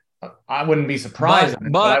about it. I wouldn't be surprised.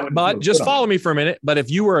 But just follow me for a minute. But if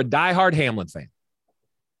you were a diehard Hamlin fan,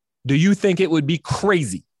 do you think it would be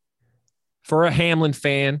crazy for a Hamlin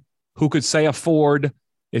fan who could say afford,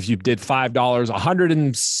 if you did $5,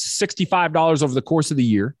 $165 over the course of the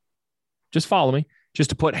year, just follow me,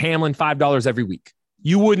 just to put Hamlin $5 every week?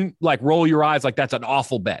 You wouldn't like roll your eyes like that's an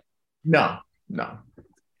awful bet. No.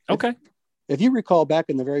 Okay. If you recall back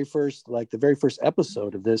in the very first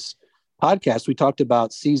episode of this podcast, we talked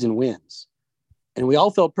about season wins, and we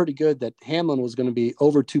all felt pretty good that Hamlin was going to be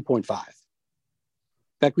over 2.5. In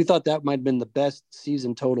fact, we thought that might have been the best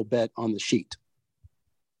season total bet on the sheet.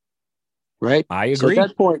 Right? I agree. So at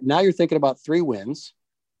that point, now you're thinking about 3 wins,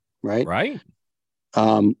 right? Right.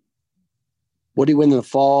 What did he win in the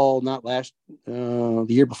fall? Not the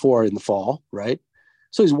year before in the fall, right?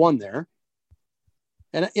 So he's won there.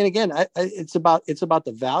 And again, it's about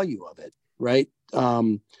the value of it, right?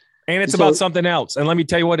 And it's about something else. And let me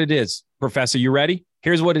tell you what it is, Professor. You ready?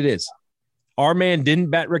 Here's what it is. Our man didn't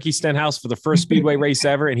bet Ricky Stenhouse for the first Speedway race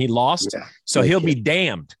ever, and he lost. Yeah, so he'll be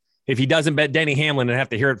damned if he doesn't bet Denny Hamlin and have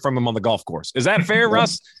to hear it from him on the golf course. Is that fair,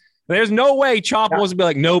 Russ? There's no way Chop wants to be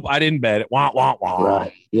like, nope, I didn't bet it. Wah, wah, wah.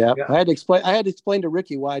 Right. Yeah. I had to explain to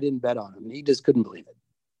Ricky why I didn't bet on him, and he just couldn't believe it.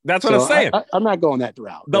 That's what I'm saying. I'm not going that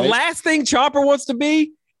route. The last thing Chopper wants to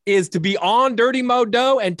be is to be on Dirty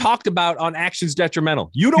Modo and talked about on Actions Detrimental.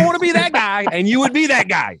 You don't want to be that guy, and you would be that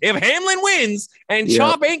guy. If Hamlin wins and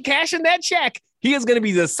Chop ain't cashing that check, he is going to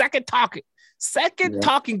be the second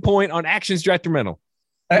talking point on Actions Detrimental.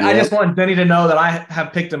 I just want Denny to know that I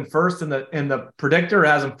have picked him first in the predictor,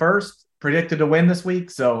 has him first predicted to win this week.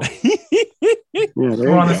 So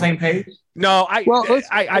we're on the same page. No,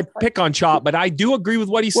 I pick on Chop, but I do agree with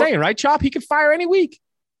what he's saying, right? Chop, he can fire any week.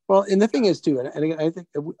 Well, and the thing is too, and I think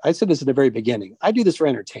I said this at the very beginning, I do this for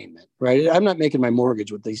entertainment, right? I'm not making my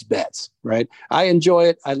mortgage with these bets, right? I enjoy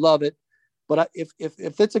it. I love it. But if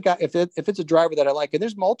it's a guy, if it's a driver that I like, and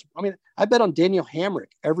there's multiple, I mean, I bet on Daniel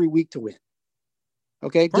Hamrick every week to win.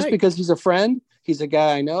 Okay. Just because he's a friend, he's a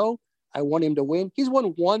guy I know. I want him to win. He's won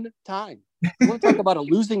 1 time. You want to talk about a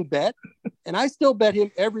losing bet? And I still bet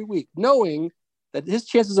him every week, knowing that his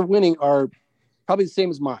chances of winning are probably the same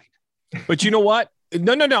as mine. But you know what?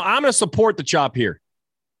 No. I'm going to support the Chop here.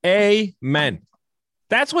 Amen.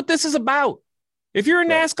 That's what this is about. If you're a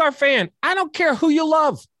NASCAR fan, I don't care who you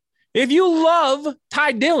love. If you love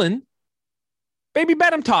Ty Dillon, baby,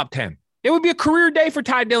 bet him top 10. It would be a career day for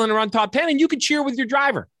Ty Dillon to run top 10, and you could cheer with your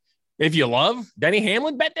driver. If you love Denny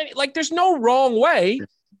Hamlin, bet Denny. Like, there's no wrong way.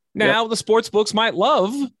 Now, the sports books might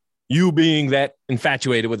love you being that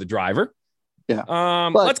infatuated with the driver. Yeah.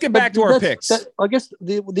 Let's get back to our picks. I guess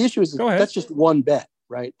the issue is that's just one bet,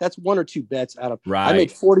 right? That's 1 or 2 bets out of. Right. I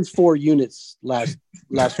made 44 units last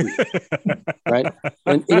week, right?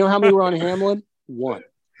 And you know how many were on Hamlin? 1.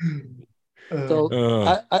 So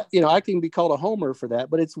I can be called a homer for that,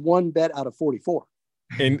 but it's 1 bet out of 44.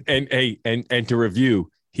 And to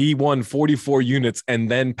review, he won 44 units and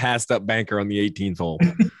then passed up Banker on the 18th hole.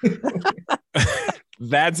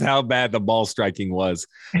 That's how bad the ball striking was.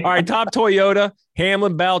 All right, top Toyota,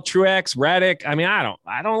 Hamlin, Bell, Truex, Reddick. I mean, I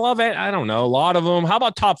don't love it. I don't know. A lot of them. How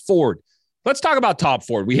about top Ford? Let's talk about top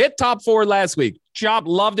Ford. We hit top Ford last week. Chop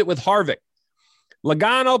loved it with Harvick.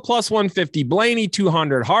 Logano plus 150, Blaney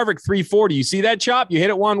 200, Harvick 340. You see that, Chop? You hit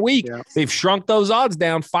it 1 week. Yeah. They've shrunk those odds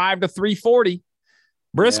down 5 to 340.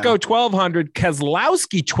 Briscoe 1200,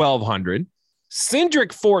 Keselowski 1200,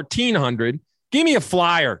 Cindric 1400. Give me a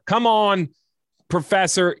flyer. Come on,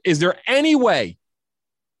 Professor. Is there any way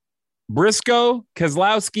Briscoe,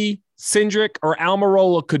 Keselowski, Cindric, or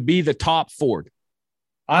Almirola could be the top Ford?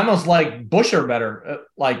 I almost like Buescher better.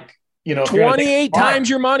 28 times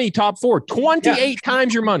your money, top Ford. 28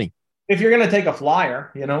 times your money. If you're going to take a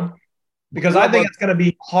flyer, because I think it's going to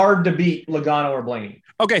be hard to beat Logano or Blaney.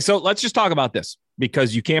 Okay, so let's just talk about this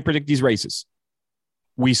because you can't predict these races.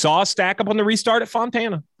 We saw a stack up on the restart at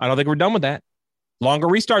Fontana. I don't think we're done with that. Longer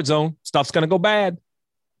restart zone, stuff's going to go bad.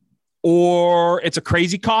 Or it's a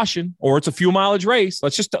crazy caution, or it's a fuel mileage race.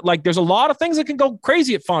 Let's just there's a lot of things that can go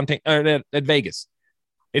crazy at Fontana at Vegas.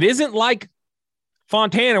 It isn't like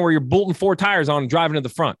Fontana where you're bolting 4 tires on and driving to the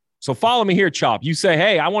front. So follow me here, Chop. You say,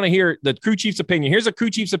 hey, I want to hear the crew chief's opinion. Here's a crew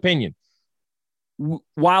chief's opinion.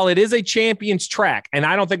 While it is a champion's track, and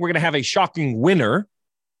I don't think we're going to have a shocking winner,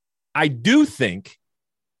 I do think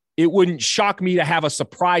it wouldn't shock me to have a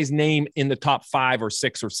surprise name in the top 5 or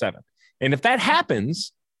 6 or 7. And if that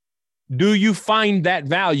happens, do you find that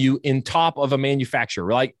value in top of a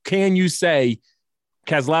manufacturer? Like, can you say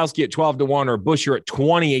Keselowski at 12-1 or Buescher at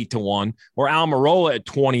 28-1 or Almirola at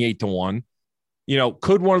 28-1?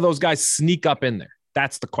 Could one of those guys sneak up in there?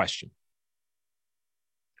 That's the question.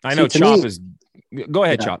 I know Chop is. Go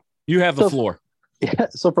ahead, Chop. You have the floor. Yeah.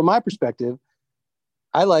 So from my perspective,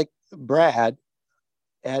 I like Brad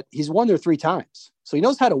he's won there 3 times. So he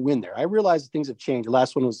knows how to win there. I realize things have changed. The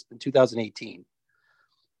last one was in 2018.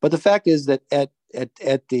 But the fact is that at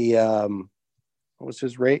the what was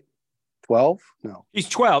his rate? 12? No. He's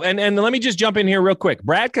 12. And let me just jump in here real quick.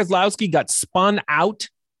 Brad Keselowski got spun out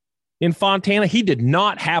in Fontana. He did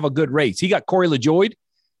not have a good race. He got Corey LaJoie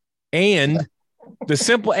and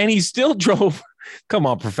he still drove. Come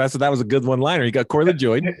on, Professor. That was a good one-liner. He got Corey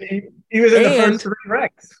LaJoie. He was in the first 3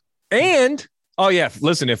 wrecks. And, oh, yeah,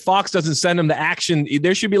 listen, if Fox doesn't send him the action,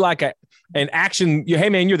 there should be like an action. Hey,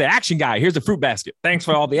 man, you're the action guy. Here's the fruit basket. Thanks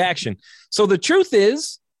for all the action. So the truth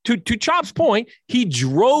is, to Chop's point, he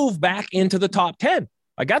drove back into the top 10.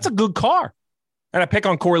 Like, that's a good car. And I pick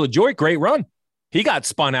on Corey LaJoie. Great run. He got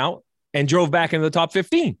spun out and drove back into the top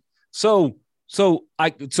 15. So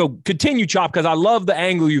continue, Chop, because I love the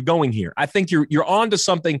angle you're going here. I think you're onto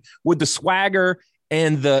something with the swagger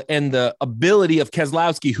and the ability of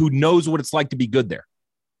Keselowski, who knows what it's like to be good there.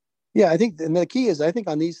 Yeah, I think, and the key is, I think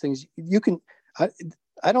on these things you can.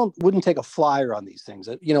 I wouldn't take a flyer on these things.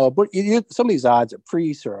 Some of these odds, a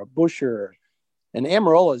Priest or a Buescher, and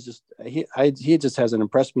Almirola is just he just hasn't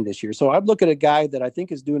impressed me this year. So I'd look at a guy that I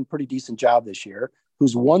think is doing a pretty decent job this year,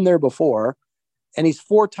 who's won there before, and he's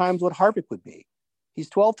 4 times what Harvick would be. He's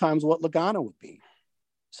 12 times what Logano would be.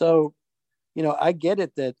 So, I get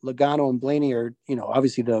it that Logano and Blaney are,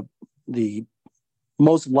 obviously the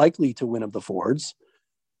most likely to win of the Fords,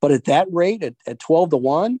 but at that rate, at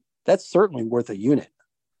 12-1, that's certainly worth a unit.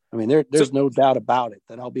 I mean, there's no doubt about it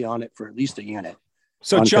that I'll be on it for at least a unit.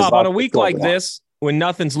 So, Chop, on a week like this, when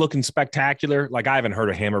nothing's looking spectacular, like I haven't heard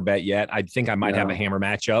a hammer bet yet. I think I might have a hammer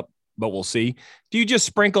matchup, but we'll see. Do you just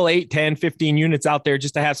sprinkle 8, 10, 15 units out there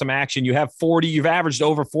just to have some action? You have 40. You've averaged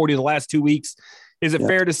over 40 the last 2 weeks. Is it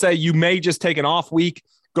fair to say you may just take an off week,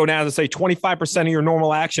 go down to say 25% of your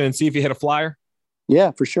normal action and see if you hit a flyer?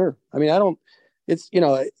 Yeah, for sure. I mean, it's,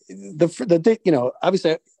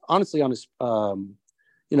 obviously, honestly, on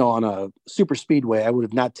on a super speedway, I would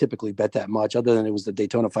have not typically bet that much, other than it was the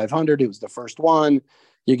Daytona 500. It was the first one.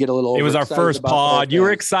 You get a little. It was our first pod. You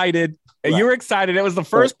were excited. Right. You were excited. It was the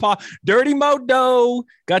first pod. Dirty Modo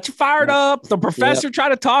got you fired up. The professor tried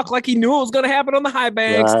to talk like he knew it was going to happen on the high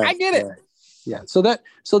banks. Right. I get it. Right. Yeah. So I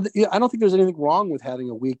don't think there's anything wrong with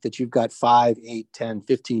having a week that you've got 5, 8, 10,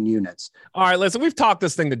 15 units. All right, listen, we've talked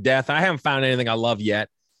this thing to death. I haven't found anything I love yet.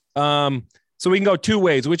 So we can go 2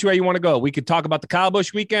 ways. Which way you want to go? We could talk about the Kyle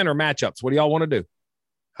Busch weekend or matchups. What do y'all want to do?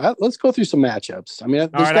 Let's go through some matchups. I mean, all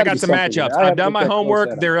right, I got some matchups. I've done my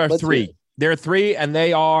homework. There are 3. There are 3, and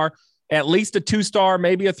they are at least a 2-star,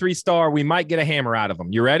 maybe a 3-star. We might get a hammer out of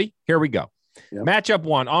them. You ready? Here we go. Yep. Matchup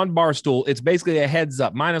 1 on Barstool. It's basically a heads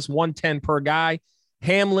up, -110 per guy.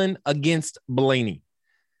 Hamlin against Blaney.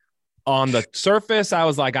 On the surface, I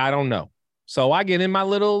was like, I don't know. So I get in my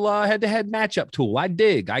little head-to-head matchup tool.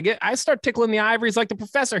 I start tickling the ivories like the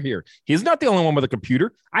professor here. He's not the only one with a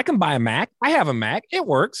computer. I can buy a Mac. I have a Mac. It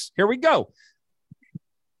works. Here we go.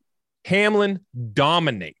 Hamlin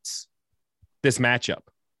dominates this matchup.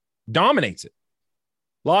 Dominates it.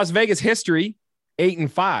 Las Vegas history,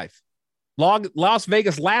 8-5. Las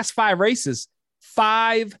Vegas last 5 races,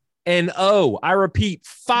 5-0. I repeat,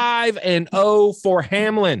 5-0 for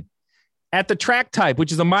Hamlin at the track type,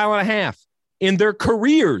 which is a 1.5 miles. In their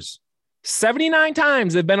careers, 79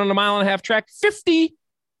 times they've been on a 1.5 mile track, 50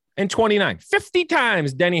 and 29. 50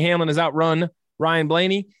 times Denny Hamlin has outrun Ryan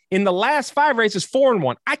Blaney. In the last 5 races,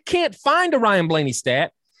 4-1. I can't find a Ryan Blaney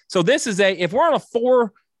stat. So this is if we're on a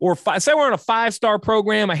 4 or 5, say we're on a 5-star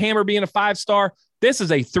program, a hammer being a 5-star, this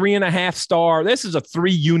is a 3.5 star. This is a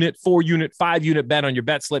 3-unit, 4-unit, 5-unit bet on your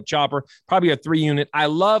bet slip, Chopper. Probably a 3-unit. I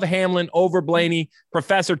love Hamlin over Blaney.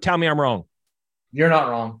 Professor, tell me I'm wrong. You're not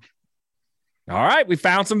wrong. All right. We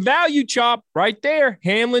found some value, Chop, right there.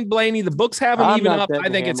 Hamlin, Blaney. The books haven't even up. I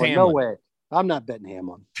think it's Hamlin. No way. I'm not betting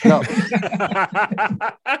Hamlin. No.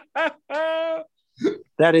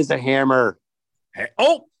 That is a hammer.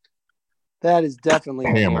 Oh. That is definitely a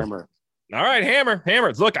hammer. All right,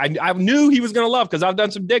 hammer. Look, I knew he was going to love because I've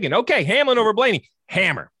done some digging. Okay, Hamlin over Blaney.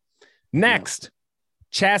 Hammer. Next,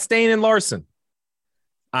 Chastain and Larson.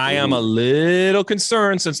 I am a little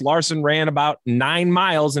concerned since Larson ran about 9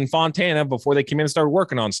 miles in Fontana before they came in and started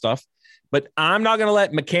working on stuff. But I'm not going to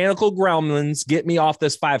let mechanical gremlins get me off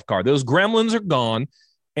this 5 car. Those gremlins are gone.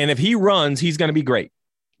 And if he runs, he's going to be great.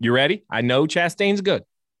 You ready? I know Chastain's good.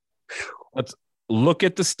 Let's look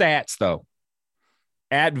at the stats, though.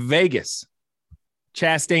 At Vegas,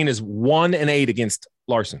 Chastain is 1-8 against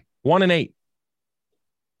Larson. 1-8.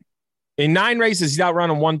 In 9 races, he's outrun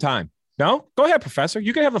him 1 time. No? Go ahead, Professor.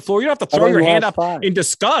 You can have the floor. You don't have to throw your hand up in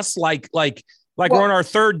disgust like we're on our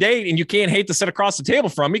 3rd date and you can't hate to sit across the table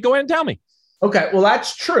from me. Go ahead and tell me. Okay, well,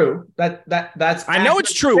 that's true. That's I know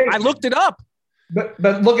it's true. I looked it up. But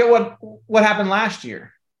look at what happened last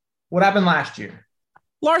year. What happened last year?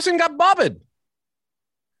 Larson got bubbed.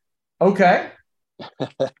 Okay.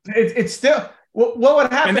 it's still what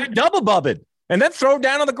would happen? And then double bubbed. And then throw it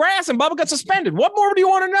down on the grass and Bubba got suspended. What more do you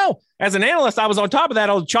want to know? As an analyst, I was on top of that.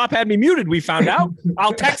 Old Chop had me muted, we found out.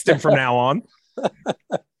 I'll text him from now on.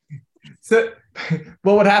 So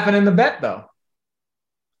what would happen in the bet, though?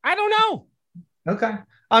 I don't know. Okay.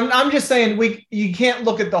 I'm just saying you can't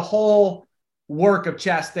look at the whole work of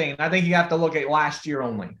Chastain. I think you have to look at last year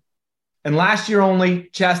only. And last year only,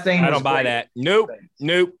 Chastain. I don't buy that. Nope.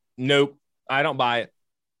 I don't buy it.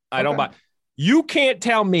 I don't buy it. You can't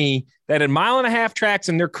tell me that in 1.5 mile tracks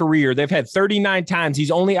in their career, they've had 39 times.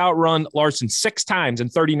 He's only outrun Larson 6 times in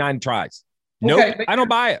 39 tries. Nope, okay, I don't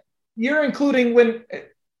buy it. You're including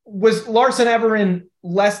was Larson ever in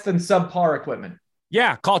less than subpar equipment?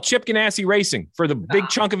 Yeah, called Chip Ganassi Racing for the big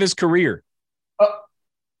chunk of his career.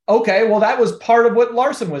 Okay, well, that was part of what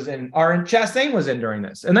Larson was in, or Chastain was in during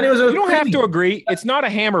this. And then it was You don't have to agree. It's not a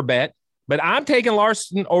hammer bet, but I'm taking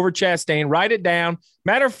Larson over Chastain. Write it down.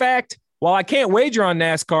 Matter of fact, while I can't wager on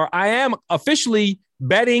NASCAR, I am officially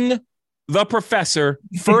betting the Professor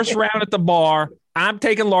first round at the bar. I'm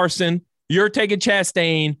taking Larson. You're taking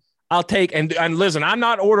Chastain. I'll take, and listen, I'm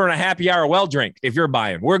not ordering a happy hour well drink if you're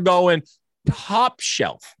buying. We're going top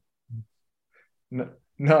shelf.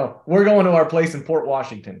 No, we're going to our place in Port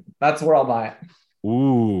Washington. That's where I'll buy it.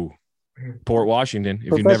 Ooh, Port Washington. If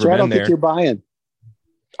Professor, you've never been I don't there. think you're buying.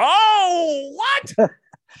 Oh, what?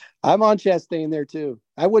 I'm on Chastain there too.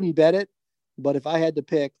 I wouldn't bet it, but if I had to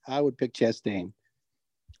pick, I would pick Chastain.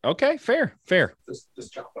 Okay, fair.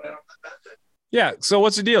 Just Chop it out. Yeah. So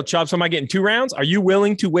what's the deal, Chop? So am I getting 2 rounds? Are you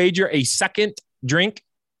willing to wager a second drink?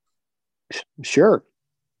 Sure.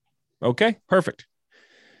 Okay, perfect.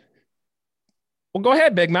 Well, go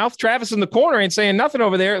ahead, Big Mouth. Travis in the corner ain't saying nothing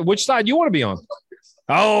over there. Which side you want to be on?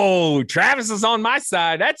 Oh, Travis is on my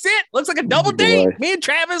side. That's it. Looks like a double date. Boy. Me and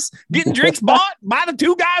Travis getting drinks bought by the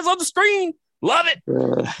 2 guys on the screen. Love it.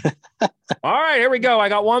 All right, here we go. I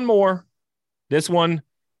got one more. This one,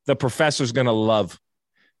 the Professor's going to love.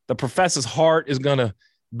 The Professor's heart is going to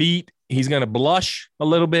beat. He's going to blush a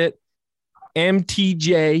little bit.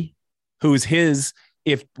 MTJ, who's his,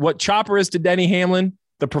 if what Chopper is to Denny Hamlin,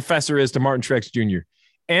 the Professor is to Martin Truex Jr.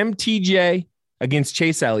 MTJ against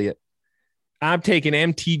Chase Elliott. I'm taking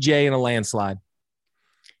MTJ in a landslide.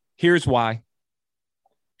 Here's why.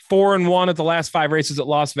 4-1 at the last 5 races at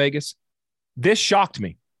Las Vegas. This shocked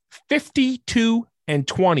me.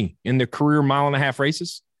 52-20 in their career 1.5 mile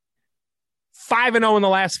races. 5-0 in the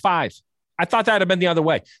last 5. I thought that would have been the other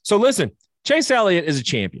way. So listen, Chase Elliott is a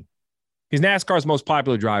champion. He's NASCAR's most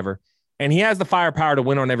popular driver, and he has the firepower to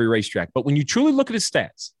win on every racetrack. But when you truly look at his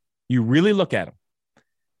stats, you really look at him.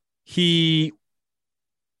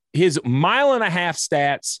 His 1.5 mile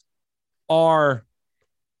stats are,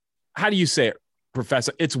 how do you say it,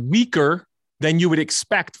 Professor? It's weaker than you would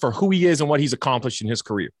expect for who he is and what he's accomplished in his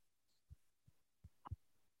career.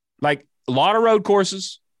 Like a lot of road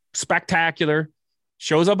courses, spectacular,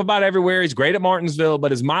 shows up about everywhere. He's great at Martinsville,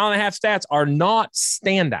 but his 1.5 mile stats are not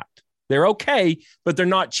standout. They're okay, but they're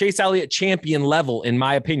not Chase Elliott champion level, in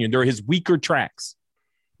my opinion. They're his weaker tracks.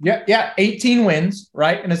 Yeah. 18 wins,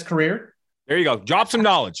 right, in his career. There you go. Drop some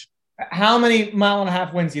knowledge. How many 1.5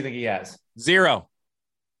 mile wins do you think he has? 0.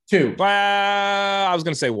 2. I was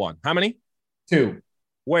going to say 1. How many? 2.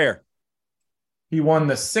 Where? He won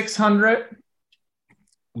the 600.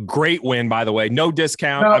 Great win, by the way. No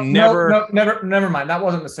discount. Never mind. That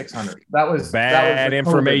wasn't the 600. That was bad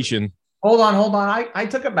information. COVID. Hold on. I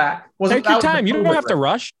took it back. Take your time. You don't have to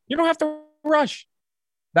rush. You don't have to rush.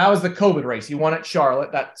 That was the COVID race. He won at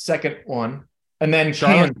Charlotte, that second one. And then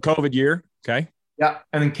Charlotte, COVID year. Okay. Yeah.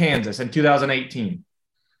 And then Kansas in 2018.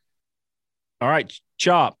 All right.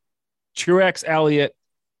 Chop. Truex Elliott.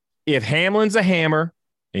 If Hamlin's a hammer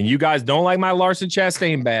and you guys don't like my Larson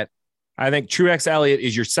Chastain bet, I think Truex Elliott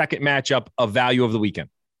is your second matchup of value of the weekend.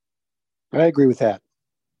 I agree with that.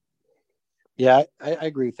 Yeah, I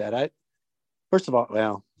agree with that. First of all,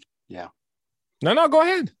 well, yeah. No, go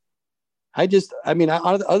ahead.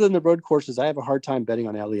 Other than the road courses, I have a hard time betting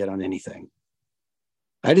on Elliott on anything.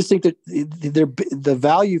 I just think that the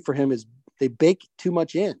value for him is they bake too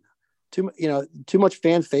much in, too much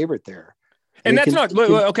fan favorite there. And that's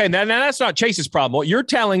that's not Chase's problem. What you're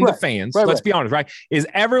telling the fans, let's be honest, right, is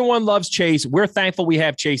everyone loves Chase. We're thankful we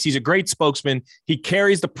have Chase. He's a great spokesman. He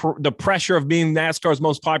carries the pressure of being NASCAR's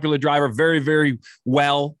most popular driver very, very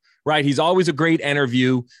well, right? He's always a great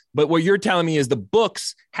interview. But what you're telling me is the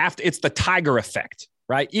books it's the Tiger effect,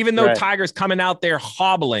 right? Even though Tiger's coming out there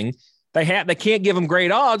hobbling, they can't give him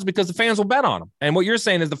great odds because the fans will bet on him. And what you're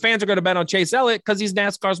saying is the fans are going to bet on Chase Elliott because he's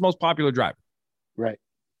NASCAR's most popular driver. Right.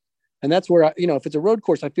 And that's where, if it's a road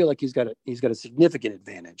course, I feel like he's got a significant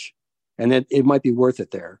advantage, and that it might be worth it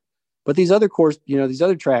there. But these other these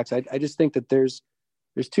other tracks, I just think that there's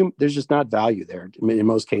just not value there in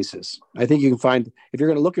most cases. I think you can find, if you're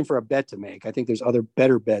going to looking for a bet to make, I think there's other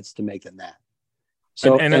better bets to make than that.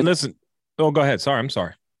 So, and listen, go ahead. Sorry. I'm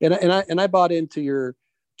sorry. And I bought into your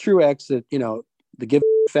Truex that, the give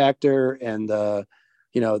factor and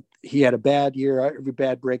he had a bad year, every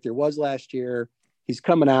bad break there was last year. He's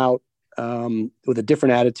coming out with a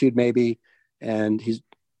different attitude, maybe, and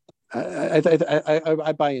I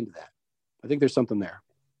buy into that. I think there's something there.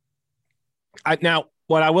 Now,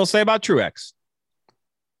 what I will say about Truex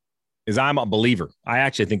is I'm a believer. I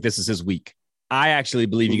actually think this is his week. I actually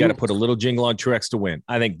believe you got to put a little jingle on Truex to win.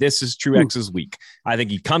 I think this is Truex's week. I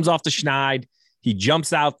think he comes off the schneid. He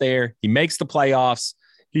jumps out there. He makes the playoffs.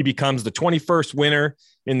 He becomes the 21st winner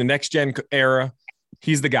in the next gen era.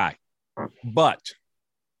 He's the guy. But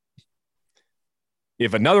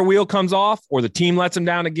if another wheel comes off or the team lets him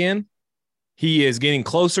down again, he is getting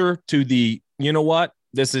closer to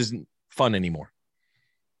this isn't fun anymore.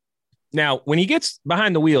 Now, when he gets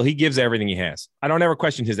behind the wheel, he gives everything he has. I don't ever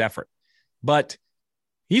question his effort, but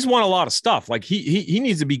he's won a lot of stuff. Like he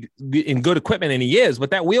needs to be in good equipment, and he is, but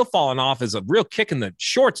that wheel falling off is a real kick in the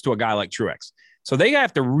shorts to a guy like Truex. So they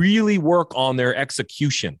have to really work on their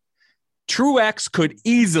execution. Truex could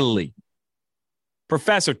easily,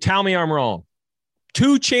 Professor, tell me I'm wrong,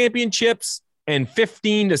 2 championships and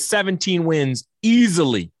 15 to 17 wins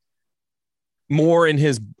easily more in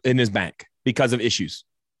his bank because of issues.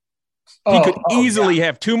 He could easily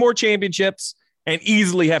have 2 more championships and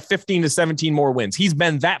easily have 15 to 17 more wins. He's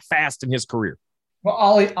been that fast in his career.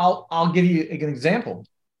 Well, I'll give you an example.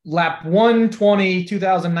 Lap 120,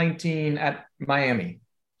 2019 at Miami.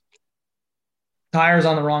 Tires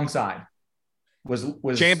on the wrong side. Was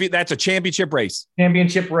champion? That's a championship race.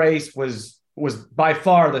 Championship race was by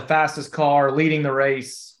far the fastest car leading the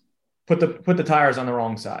race. Put the tires on the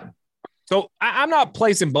wrong side. So I'm not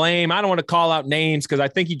placing blame. I don't want to call out names because I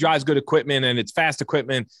think he drives good equipment and it's fast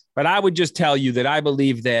equipment. But I would just tell you that I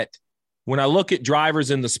believe that when I look at drivers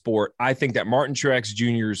in the sport, I think that Martin Truex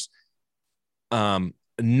Jr.'s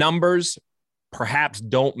numbers perhaps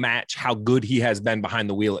don't match how good he has been behind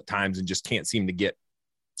the wheel at times and just can't seem to get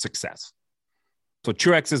success. So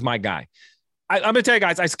Truex is my guy. I'm going to tell you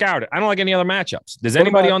guys, I scoured it. I don't like any other matchups. Does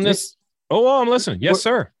anybody on this? Oh, I'm listening. Yes,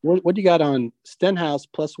 sir. What do you got on Stenhouse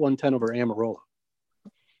plus 110 over Amarola?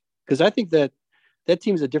 Because I think that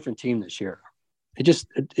team's a different team this year. It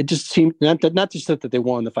just seemed not just that they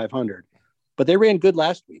won the 500, but they ran good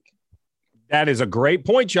last week. That is a great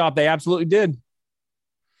point, Chop. They absolutely did.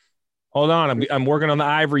 Hold on. I'm working on the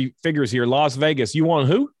ivory figures here. Las Vegas. You want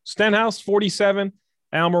who? Stenhouse 47,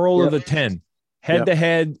 Almirola the 10.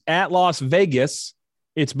 Head-to-head at Las Vegas,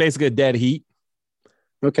 it's basically a dead heat.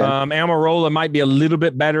 Okay. Almirola might be a little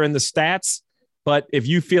bit better in the stats, but if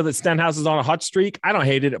you feel that Stenhouse is on a hot streak, I don't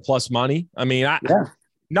hate it at plus money. I mean,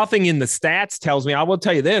 nothing in the stats tells me. I will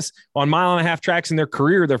tell you this. On mile-and-a-half tracks in their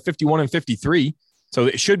career, they're 51 and 53. So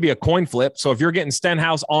it should be a coin flip. So if you're getting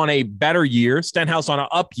Stenhouse on a better year, Stenhouse on an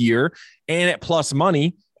up year, and at plus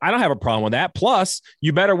money, I don't have a problem with that. Plus,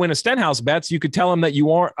 you better win a Stenhouse bet so you could tell him that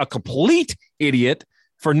you aren't a complete idiot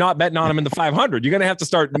for not betting on him in the 500. You're going to have to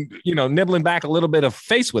start, nibbling back a little bit of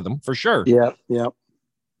face with him for sure. Yeah. No,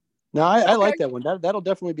 I like that one. That'll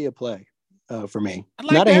definitely be a play for me.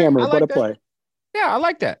 Not a hammer, but a play. Yeah, I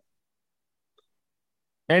like that.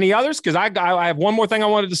 Any others? Because I have one more thing I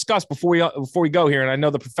want to discuss before we go here, and I know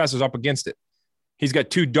the professor's up against it. He's got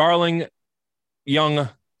 2 darling young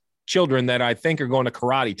children that I think are going to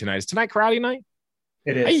karate tonight. Is tonight karate night?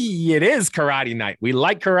 It is. Hey, it is karate night. We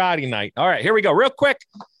like karate night. All right, here we go. Real quick.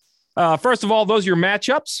 First of all, those are your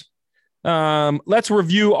matchups. Let's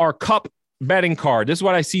review our Cup betting card. This is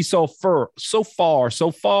what I see so far.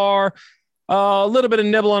 A little bit of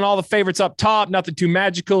nibble on all the favorites up top. Nothing too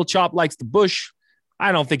magical. Chop likes the Busch.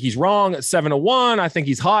 I don't think he's wrong at 7-1. I think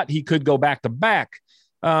he's hot. He could go back to back.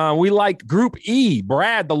 We like Group E.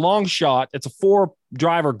 Brad, the long shot. It's a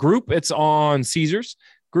 4-driver group. It's on Caesars.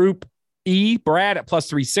 Group E, Brad at plus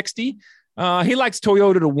 360. He likes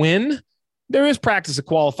Toyota to win. There is practice of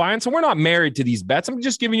qualifying, so we're not married to these bets. I'm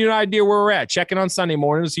just giving you an idea where we're at. Check in on Sunday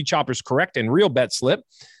morning to see Chopper's correct and real bet slip.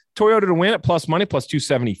 Toyota to win at plus money, plus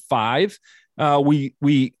 275. Are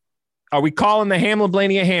we calling the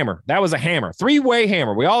Hamlin-Blaney a hammer? That was a hammer. 3-way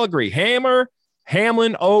hammer. We all agree. Hammer,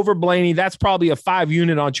 Hamlin over Blaney. That's probably a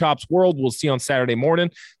 5-unit on Chop's World. We'll see on Saturday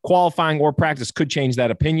morning. Qualifying or practice could change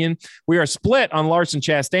that opinion. We are split on Larson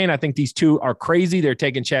Chastain. I think these two are crazy. They're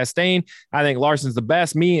taking Chastain. I think Larson's the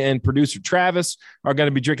best. Me and producer Travis are going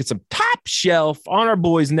to be drinking some top shelf on our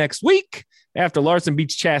boys next week after Larson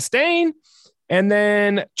beats Chastain. And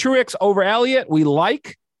then Truex over Elliott. We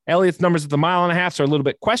like Elliott's numbers at the 1.5 miles are a little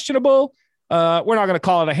bit questionable. We're not going to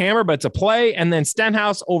call it a hammer, but it's a play. And then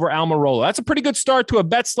Stenhouse over Almirola. That's a pretty good start to a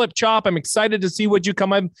bet slip, Chop. I'm excited to see what you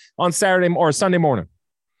come up on Saturday or Sunday morning.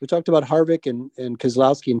 We talked about Harvick and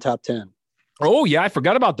Keselowski in top 10. Oh, yeah, I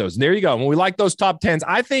forgot about those. There you go. When we like those top 10s,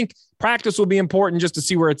 I think practice will be important just to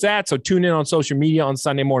see where it's at. So tune in on social media on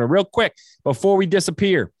Sunday morning. Real quick, before we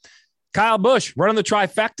disappear, Kyle Busch running the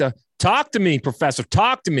trifecta. Talk to me, Professor.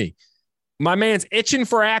 Talk to me. My man's itching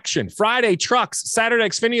for action. Friday, trucks. Saturday,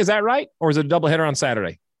 Xfinity. Is that right? Or is it a doubleheader on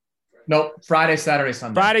Saturday? Nope. Friday, Saturday,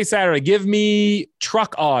 Sunday. Friday, Saturday. Give me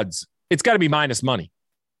truck odds. It's got to be minus money.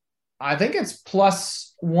 I think it's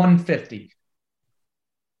plus 150.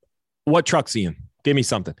 What truck's he in? Give me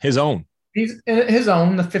something. His own. He's in his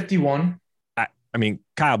own, the 51. I mean,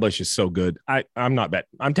 Kyle Busch is so good. I'm not betting.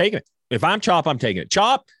 I'm taking it. If I'm Chop, I'm taking it.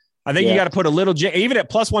 Chop, I think you got to put a little even at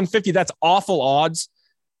plus 150. That's awful odds.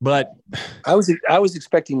 But I was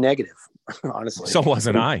expecting negative, honestly. So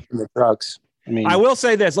wasn't I. In the trucks. I mean, I will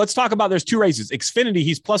say this. Let's talk about there's 2 races. Xfinity,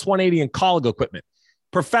 he's plus 180 in colleague equipment.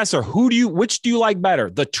 Professor, which do you like better?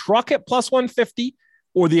 The truck at plus 150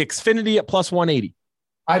 or the Xfinity at plus 180?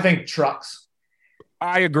 I think trucks.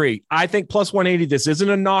 I agree. I think plus 180, this isn't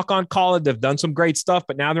a knock on Colin. They've done some great stuff,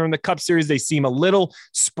 but now they're in the Cup Series. They seem a little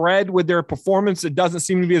spread with their performance. It doesn't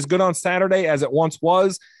seem to be as good on Saturday as it once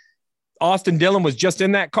was. Austin Dillon was just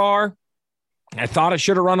in that car. I thought it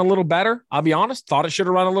should have run a little better. I'll be honest. Thought it should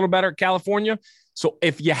have run a little better at California. So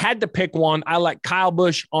if you had to pick one, I like Kyle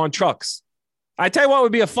Busch on trucks. I tell you what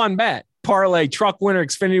would be a fun bet. Parlay, truck winner,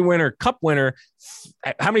 Xfinity winner, Cup winner.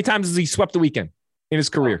 How many times has he swept the weekend in his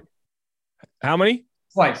career? How many?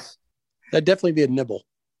 Twice. That'd definitely be a nibble.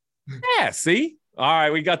 Yeah, see? All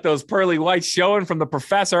right, we got those pearly whites showing from the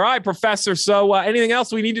Professor. All right, Professor. So anything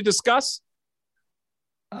else we need to discuss?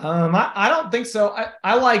 I don't think so.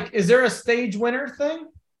 I like, is there a stage winner thing?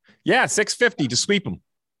 Yeah, 650 to sweep them.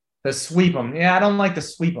 To sweep them. Yeah, I don't like to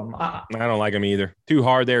sweep them. I don't like them either. Too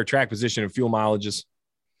hard there, track position and fuel mileages.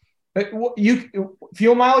 But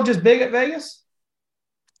fuel mileage is big at Vegas?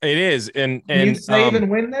 It is. And Can you save and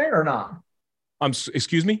win there or not?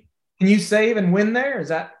 Excuse me? Can you save and win there? Is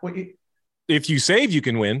that what you? If you save, you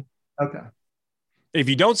can win. Okay. If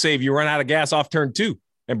you don't save, you run out of gas off turn 2.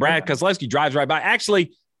 And Brad Keselowski drives right by.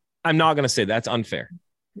 Actually, I'm not going to say that's unfair.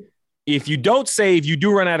 If you don't save, you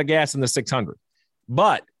do run out of gas in the 600.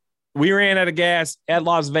 But we ran out of gas at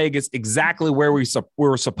Las Vegas exactly where we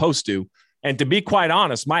were supposed to. And to be quite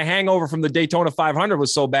honest, my hangover from the Daytona 500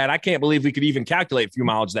 was so bad, I can't believe we could even calculate fuel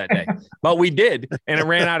mileage that day. But we did, and it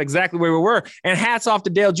ran out exactly where we were. And hats off to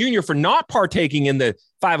Dale Jr. for not partaking in the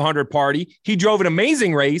 500 party. He drove an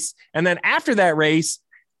amazing race. And then after that race,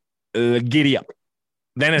 giddy up.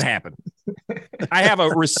 Then it happened. I have a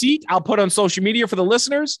receipt I'll put on social media for the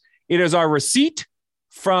listeners. It is our receipt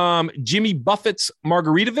from Jimmy Buffett's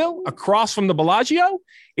Margaritaville across from the Bellagio.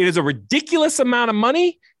 It is a ridiculous amount of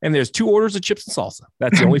money, and there's 2 orders of chips and salsa.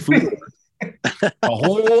 That's the only food. A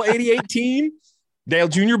whole 88 team Dale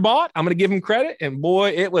Jr. bought. I'm going to give him credit, and boy,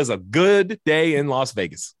 it was a good day in Las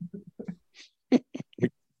Vegas.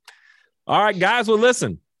 All right, guys, well,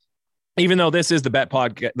 listen. Even though this is the best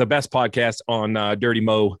podcast on Dirty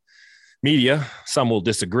Mo Media, some will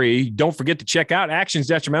disagree. Don't forget to check out Actions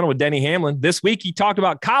Detrimental with Denny Hamlin. This week, he talked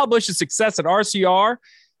about Kyle Busch's success at RCR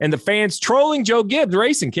and the fans trolling Joe Gibbs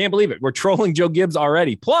Racing. Can't believe it. We're trolling Joe Gibbs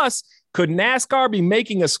already. Plus, could NASCAR be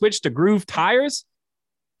making a switch to groove tires?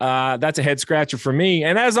 That's a head scratcher for me.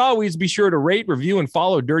 And as always, be sure to rate, review, and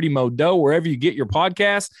follow Dirty Mo Doe wherever you get your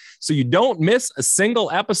podcast so you don't miss a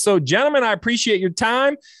single episode. Gentlemen, I appreciate your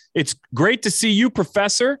time. It's great to see you,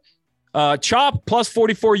 Professor. Chop plus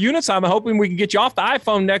 44 units. I'm hoping we can get you off the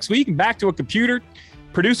iPhone next week and back to a computer.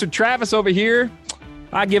 Producer Travis over here.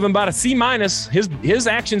 I give him about a C-. His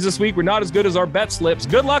actions this week were not as good as our bet slips.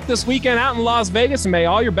 Good luck this weekend out in Las Vegas, and may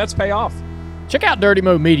all your bets pay off. Check out Dirty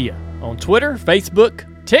Mo Media on Twitter, Facebook,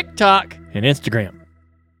 TikTok, and Instagram.